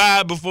in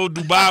Dubai before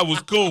Dubai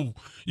was cool.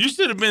 You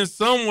should have been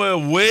somewhere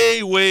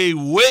way, way,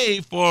 way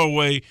far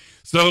away.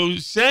 So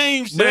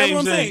shame. But that's what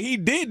I'm saying. He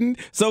didn't.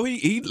 So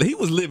he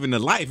was living the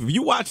life. If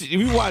you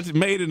watch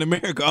Made in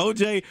America,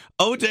 OJ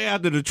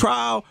after the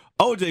trial,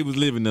 OJ was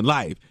living the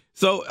life.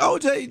 So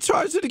OJ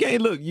charged to the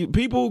game. Look,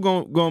 people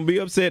gonna be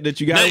upset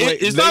that you got away.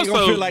 They gonna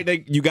feel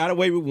like you got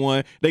away with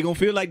one. They gonna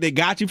feel like they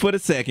got you for the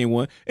second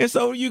one, and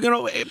so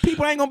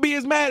people ain't gonna be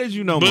as mad as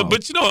you no more.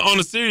 But on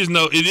a serious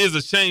note, it is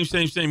a shame.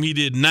 He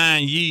did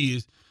 9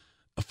 years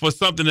for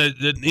something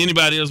that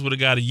anybody else would have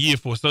got a year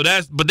for. So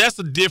that's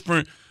a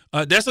different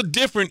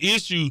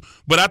issue.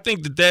 But I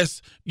think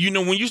that's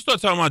when you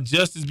start talking about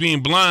justice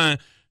being blind,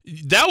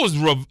 that was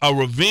a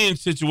revenge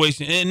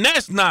situation, and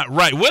that's not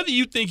right. Whether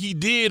you think he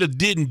did or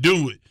didn't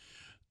do it,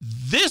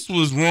 this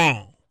was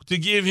wrong. To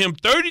give him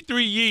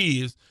 33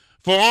 years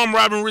for armed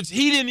robbery, which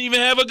he didn't even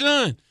have a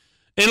gun.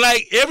 And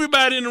like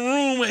everybody in the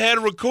room had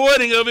a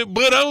recording of it,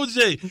 but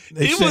OJ.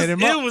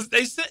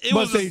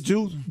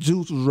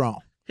 Juice was wrong.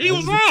 He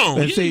was wrong.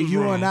 And see,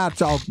 you and I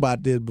talked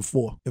about this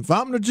before. If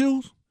I'm the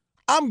Juice,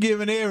 I'm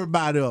giving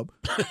everybody up.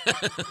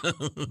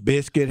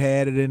 Biscuit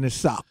had it in his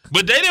sock.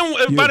 But they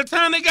didn't. By the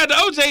time they got to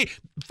OJ,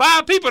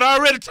 5 people had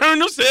already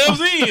turned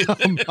themselves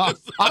in.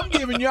 I'm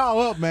giving y'all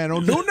up, man.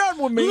 Don't do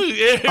nothing with me.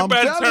 Look,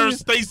 everybody turned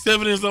state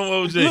evidence on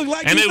OJ. Look,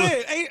 like you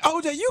said, hey,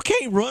 OJ, you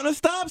can't run a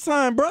stop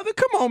sign, brother.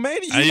 Come on, man.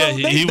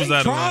 He was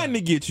out trying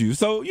to get you.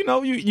 So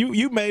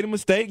you made a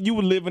mistake. You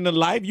were living the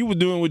life. You were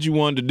doing what you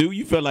wanted to do.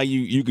 You felt like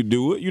you could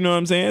do it. You know what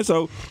I'm saying?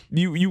 So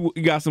you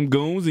got some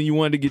goons and you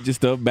wanted to get your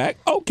stuff back.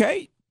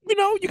 Okay.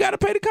 You got to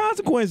pay the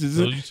consequences.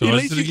 So at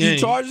least you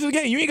charge the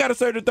game. You ain't got to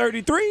serve the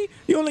 33.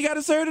 You only got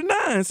to serve the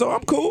 9. So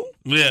I'm cool.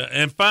 Yeah,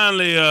 and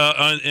finally,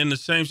 in the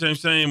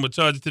same, but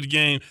charge it to the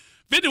game,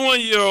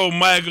 51-year-old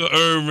Michael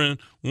Irvin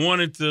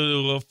wanted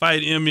to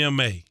fight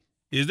MMA.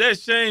 Is that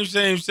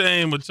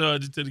shame, but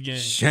charge it to the game?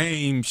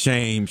 Shame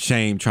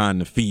trying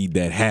to feed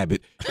that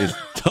habit. It's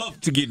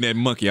tough to get that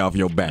monkey off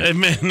your back. Hey,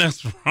 man,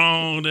 that's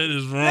wrong. That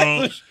is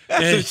wrong.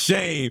 That's a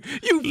shame.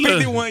 You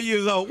 51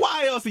 years old.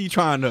 Why else are you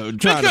trying to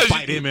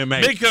fight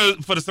MMA? Because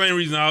for the same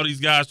reason all these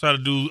guys try to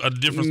do a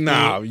different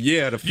sport.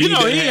 To feed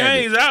that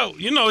hangs out.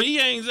 He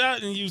hangs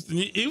out in Houston.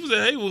 He was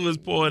at Haywood's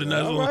party.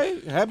 All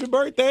right. Happy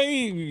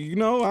birthday.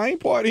 I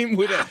ain't partying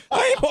with that.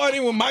 I ain't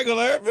partying with Michael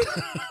Irvin.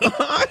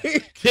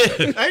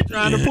 They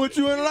trying to put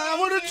you in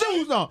line with the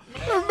Juice on.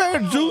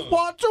 Man, Juice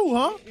part 2,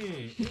 huh?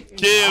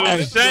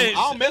 Shame.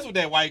 I don't mess with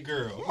that white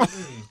girl.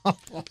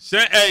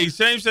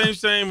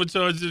 Shame, but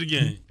charge to the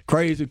game.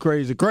 Crazy.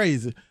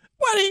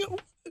 What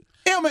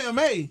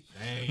MMA?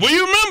 Well,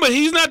 you remember,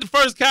 he's not the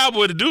first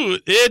cowboy to do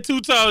it. Ed Too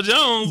Tall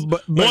Jones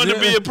wanted to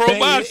be a pro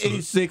boxer.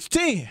 He's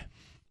 6'10".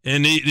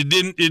 And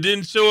it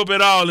didn't show up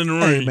at all in the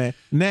ring. Hey, man.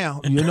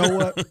 Now, you know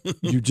what?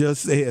 You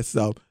just said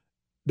so.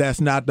 That's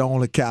not the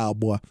only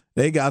cowboy.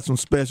 They got some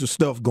special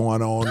stuff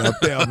going on up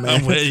there,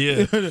 man. Well,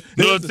 yeah.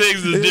 North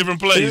Texas is a different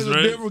place, right?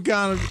 It's a different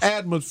kind of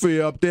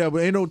atmosphere up there, but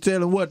ain't no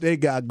telling what they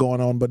got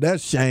going on. But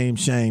that's shame,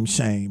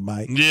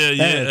 Mike. Yeah.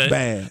 That's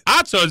bad.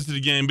 I charge it to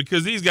the game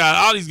because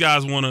all these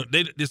guys want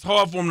to. It's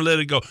hard for them to let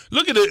it go.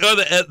 Look at the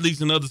other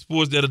athletes in other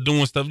sports that are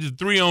doing stuff. Just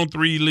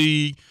 3-on-3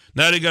 league.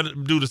 Now they got to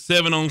do the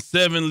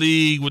 7-on-7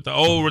 league with the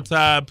old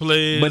retired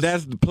players. But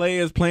that's the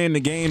players playing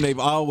the game they've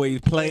always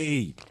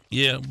played.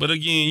 Yeah, but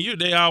again,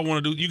 they all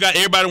want to do. You got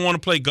everybody want to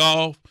play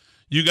golf.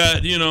 You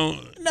got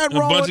nothing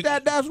wrong with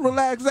that. That's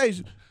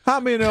relaxation. How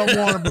many of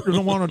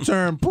them want to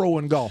turn pro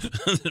in golf?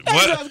 Just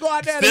go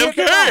out there Steph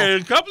Curry,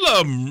 a couple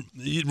of them.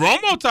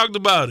 Romo talked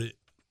about it.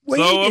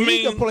 Well,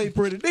 he can play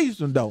pretty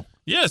decent though.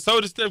 Yeah, so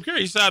did Steph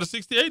Curry. He shot a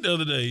 68 the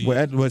other day.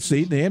 Well,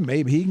 see, then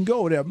maybe he can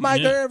go there.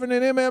 Mike Irvin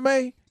in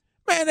MMA.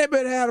 Man, they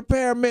better have the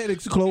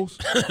paramedics close.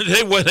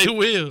 They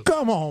will.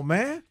 Come on,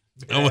 man.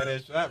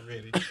 That shot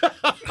ready.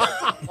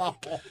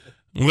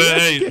 Well,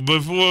 hey,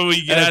 before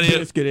we get out of here,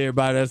 biscuit,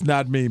 everybody. That's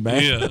not me,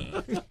 man.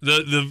 Yeah.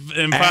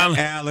 And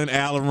finally,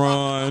 Allen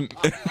Ron.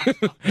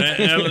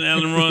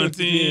 Allen Ron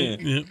team.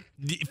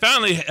 Yeah.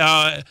 Finally,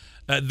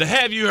 the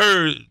Have You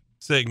Heard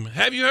segment.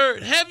 Have you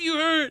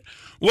heard?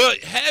 Well,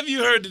 have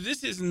you heard that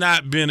this has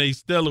not been a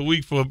stellar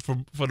week for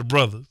the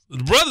brothers?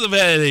 The brothers have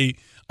had a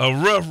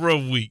rough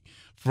week.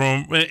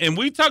 And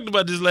we talked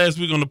about this last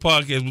week on the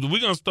podcast. But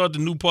we're gonna start the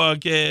new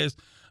podcast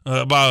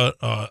about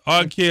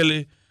R.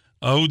 Kelly,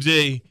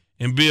 OJ,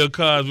 and Bill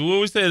Cosby.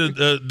 What we say what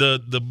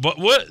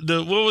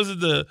was it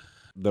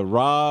the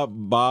Rob,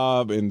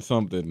 Bob, and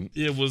something.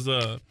 It was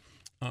the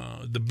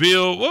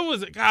Bill. What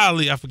was it?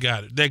 Golly, I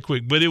forgot it that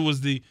quick. But it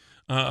was the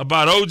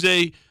about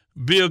OJ,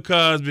 Bill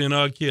Cosby, and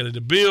R. Kelly.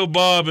 The Bill,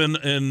 Bob, and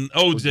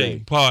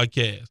OJ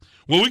podcast.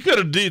 Well, we could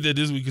have did that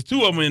this week because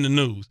 2 of them are in the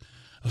news.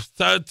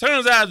 So it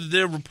turns out that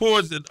there are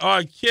reports that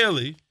R.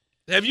 Kelly.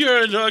 Have you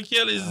heard R.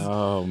 Kelly's?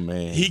 Oh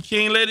man, he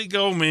can't let it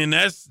go, man.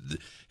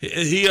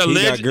 He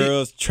got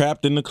girls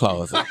trapped in the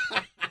closet.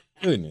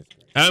 Goodness.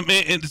 I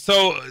mean, and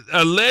so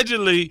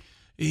allegedly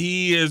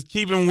he is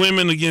keeping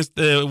women against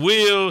their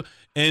will,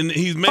 and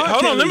he's made.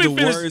 Hold on, let me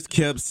finish. The worst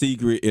kept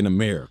secret in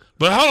America.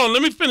 But hold on,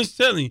 let me finish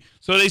telling you.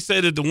 So they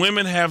say that the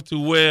women have to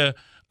wear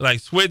like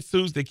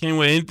sweatsuits. They can't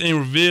wear anything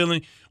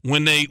revealing.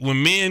 When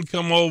men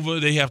come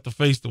over, they have to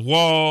face the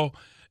wall.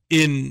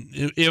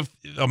 If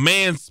a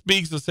man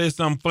speaks or says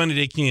something funny,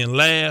 they can't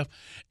laugh.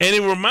 And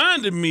it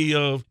reminded me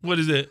of, what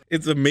is it?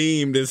 It's a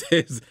meme that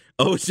says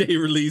OJ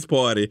release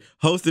party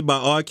hosted by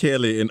R.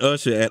 Kelly and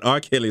Usher at R.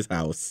 Kelly's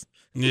house.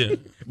 Yeah.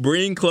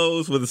 Bring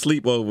clothes for the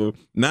sleepover.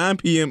 9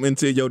 p.m.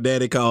 until your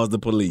daddy calls the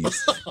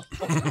police.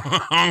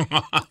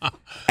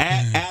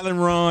 At Allen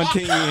Ron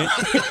 10.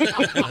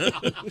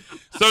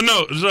 So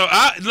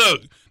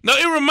No,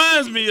 it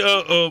reminds me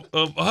of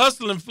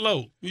Hustle and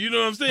Flow. You know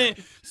what I'm saying?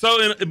 So,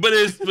 but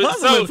it's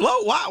Hustle and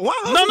Flow. Why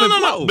Hustle and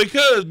Flow?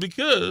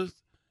 Because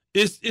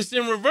it's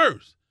in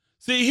reverse.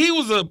 See, he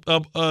was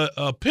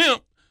a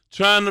pimp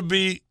trying to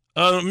be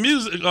a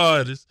music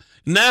artist.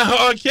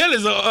 Now R. Kelly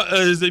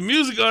is a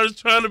music artist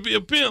trying to be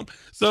a pimp.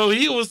 So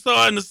he was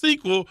starting the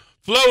sequel,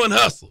 Flow and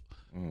Hustle.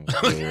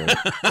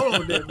 Hold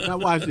on, Devin. Now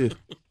watch this.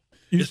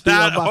 You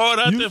still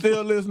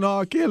listen to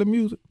R. Kelly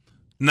music?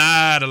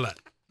 Not a lot.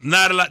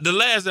 The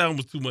last album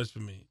was too much for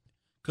me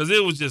because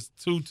it was just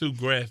too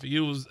graphic.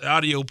 It was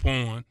audio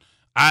porn.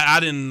 I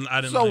didn't.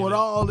 So like with that.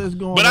 all this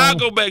going but on, I'll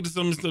go back to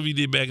some of the stuff he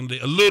did back in the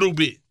day a little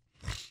bit.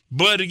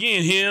 But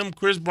again, him,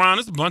 Chris Brown,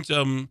 it's a bunch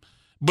of them.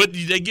 But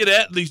they get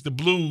at least the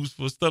blues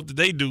for stuff that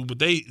they do.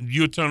 But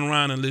you'll turn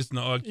around and listen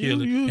to R.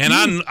 Kelly. You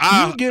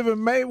giving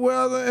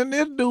Mayweather and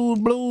this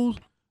dude blues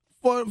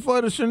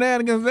for the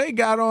shenanigans they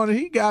got on it.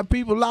 He got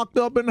people locked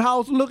up in the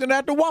house looking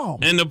at the wall.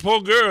 And the poor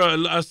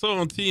girl I saw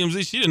on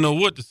TMZ, she didn't know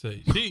what to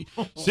say. She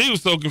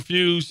was so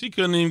confused. She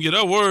couldn't even get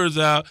her words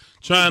out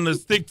trying to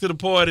stick to the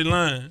party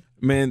line.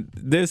 Man,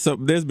 there's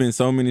been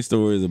so many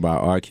stories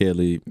about R.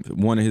 Kelly.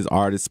 One of his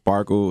artists,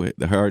 Sparkle,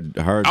 her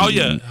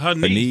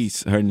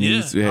niece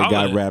had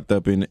got wrapped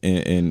up in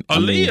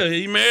Aaliyah.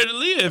 He married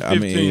Aaliyah at 15. I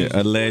mean,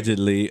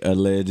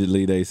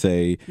 allegedly they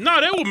say.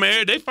 No, they were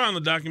married. They found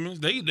the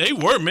documents. They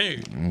were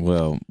married.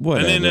 Well,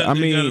 whatever. And then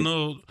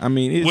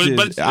it's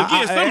but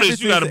again, some of this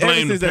you got to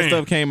blame the since that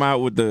stuff came out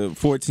with the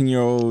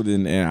 14-year-old,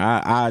 and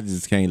I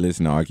just can't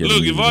listen to R. Kelly.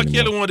 Look, if R.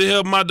 Kelly wanted to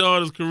help my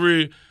daughter's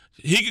career,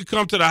 he could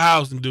come to the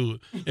house and do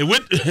it. And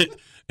with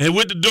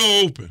the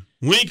door open.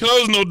 We ain't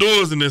closing no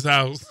doors in this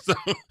house. So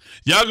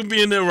y'all can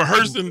be in there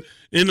rehearsing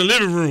in the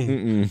living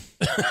room.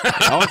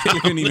 R. Kelly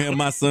couldn't even have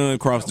my son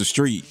cross the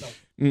street.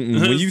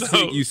 When you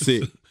sick, you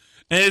sick.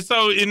 And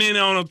then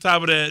on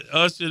top of that,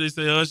 Usher, they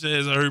say Usher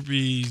has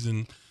herpes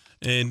and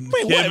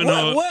Wait, Kevin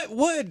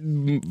what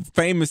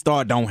famous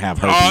star don't have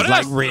herpes?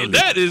 Like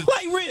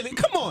really?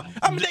 Come on.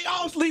 I mean, they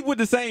all sleep with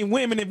the same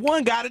women. If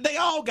one got it, they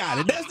all got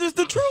it. That's just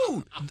the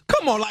truth.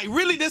 Come on, like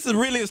really, this is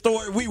really a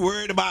story. We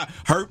worried about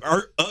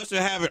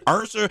Usher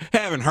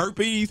having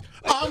herpes.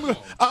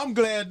 I'm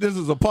glad this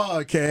is a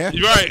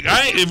podcast. Right.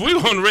 If we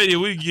were on the radio,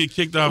 we'd get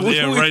kicked off the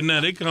air right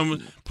now. They come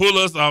and pull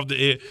us off the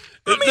air.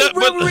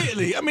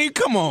 Really? I mean,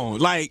 come on,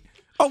 like.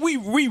 Oh, we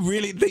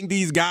really think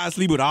these guys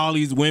sleep with all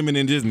these women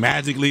and just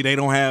magically they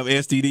don't have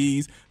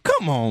STDs?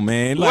 Come on,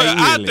 man. Like,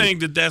 well, really. I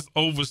think that's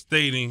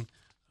overstating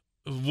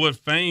what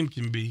fame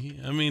can be.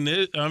 I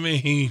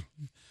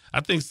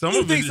think some you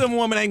of think it. Some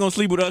woman ain't gonna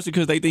sleep with us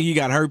because they think he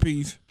got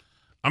herpes?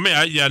 I mean,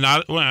 I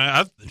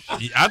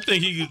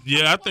think he.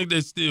 Yeah, I think they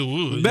still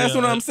would. That's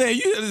what I'm saying.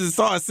 You just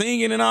start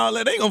singing and all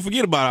that. They gonna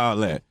forget about all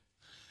that.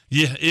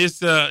 Yeah,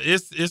 it's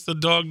a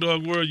dog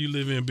world you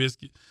live in,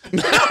 Biscuit. I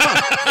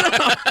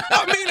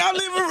mean, I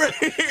live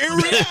in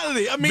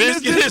reality. I mean,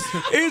 Biscuit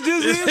it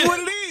just is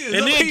what it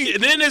is.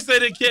 And then they say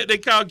they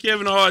call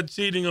Kevin Hart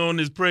cheating on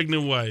his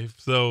pregnant wife.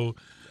 So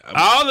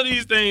all of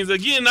these things,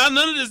 again, none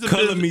of this is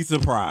color me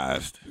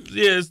surprised.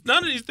 Yes,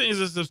 none of these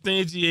things are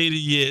substantiated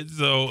yet.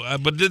 So,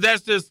 but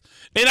that's just,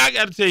 and I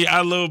got to tell you,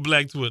 I love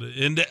Black Twitter,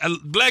 and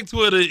Black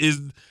Twitter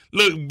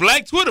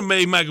Black Twitter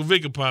made Michael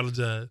Vick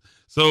apologize.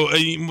 So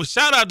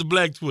shout out to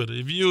Black Twitter.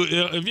 If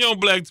you're on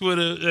Black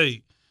Twitter,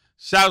 hey,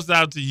 shouts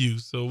out to you.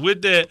 So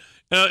with that,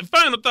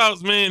 final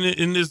thoughts, man,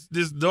 in this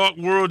dark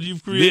world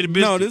you've created.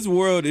 No, this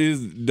world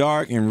is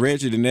dark and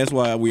wretched, and that's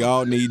why we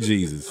all need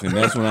Jesus, and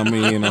that's what I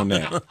mean on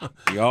that.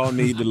 We all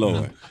need the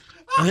Lord.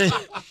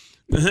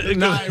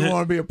 Now I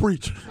want to be a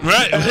preacher.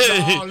 Right.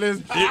 All this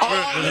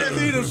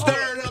he done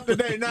stirred up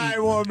today. Now I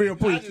want to be a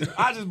preacher.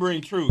 I just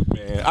bring truth,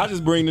 man. I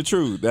just bring the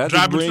truth.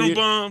 Dropping truth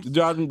bombs?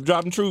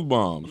 Dropping truth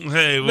bombs.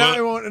 Hey, well.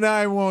 Now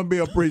I want to be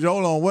a preacher.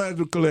 Hold on. Where's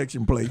the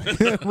collection plate?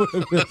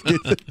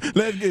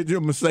 Let's get your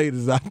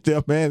Mercedes out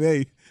there, man.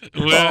 Hey.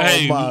 Well,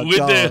 hey, with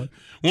God. That,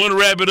 want to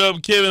wrap it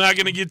up, Kevin? How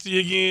can I get to you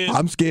again?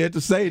 I'm scared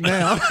to say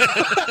now.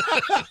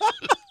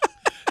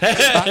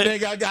 I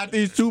think I got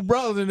these two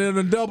brothers and then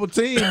a double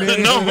team.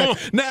 Man. No,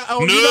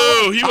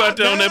 you out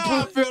there on that pool.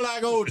 I feel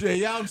like OJ.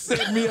 Y'all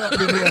set me up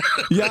in there.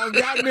 Y'all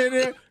got me in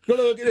there. Go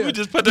look at it. We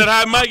just put that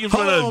high mic in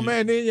front of you. Hold on,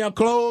 man. Then y'all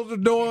close the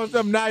door and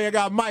stuff. Now you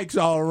got mics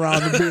all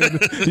around the building.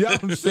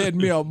 Y'all set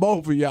me up,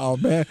 both of y'all,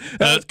 man.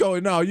 Let's go.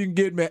 No, you can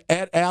get me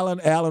at Allen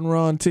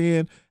Ron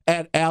 10.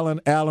 At Allen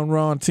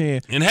Ron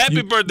 10. And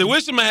happy birthday.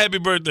 Wish him a happy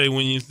birthday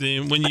when you see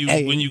him, when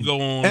you go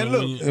on. And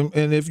look,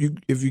 and if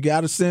you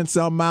got to send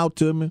something out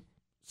to me,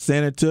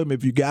 send it to me.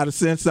 If you got to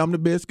send something to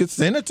Biscuit,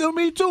 send it to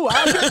me too.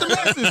 I'll get the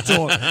message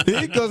to him.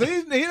 Because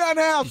he doesn't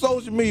have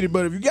social media.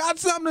 But if you got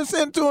something to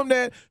send to him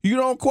that you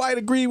don't quite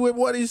agree with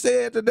what he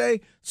said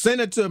today,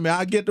 send it to me.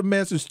 I'll get the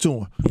message to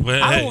him.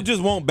 Well, I don't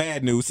just want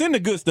bad news. Send the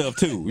good stuff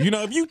too. You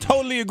know, if you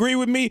totally agree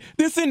with me,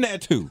 then send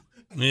that too.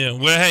 Yeah,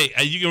 well, hey,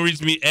 you can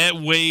reach me at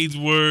Wade's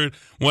Word.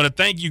 Want to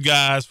thank you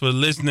guys for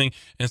listening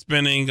and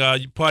spending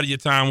part of your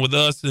time with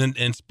us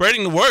and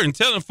spreading the word and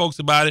telling folks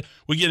about it.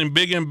 We're getting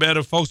bigger and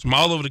better. Folks from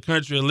all over the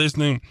country are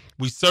listening.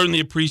 We certainly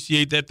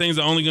appreciate that. Things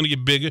are only going to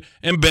get bigger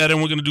and better,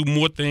 and we're going to do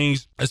more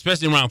things,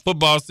 especially around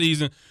football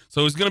season.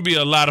 So it's going to be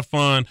a lot of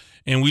fun,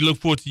 and we look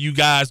forward to you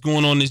guys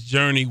going on this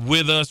journey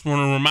with us. We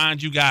want to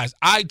remind you guys,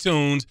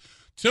 iTunes,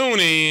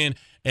 TuneIn,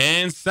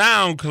 and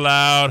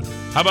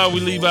SoundCloud. How about we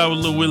leave out with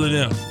Lil Willie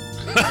them?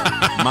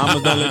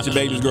 Mamas don't let your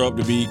babies grow up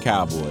to be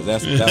cowboys.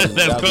 That's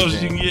close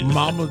as you can get.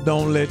 Mamas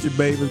don't let your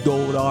babies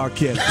go over to R.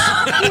 Kelly.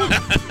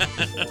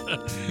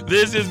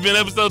 This has been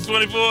episode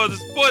 24 of the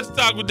Sports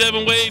Talk with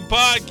Devin Wade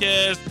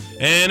podcast.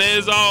 And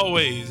as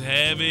always,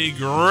 have a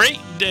great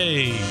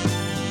day.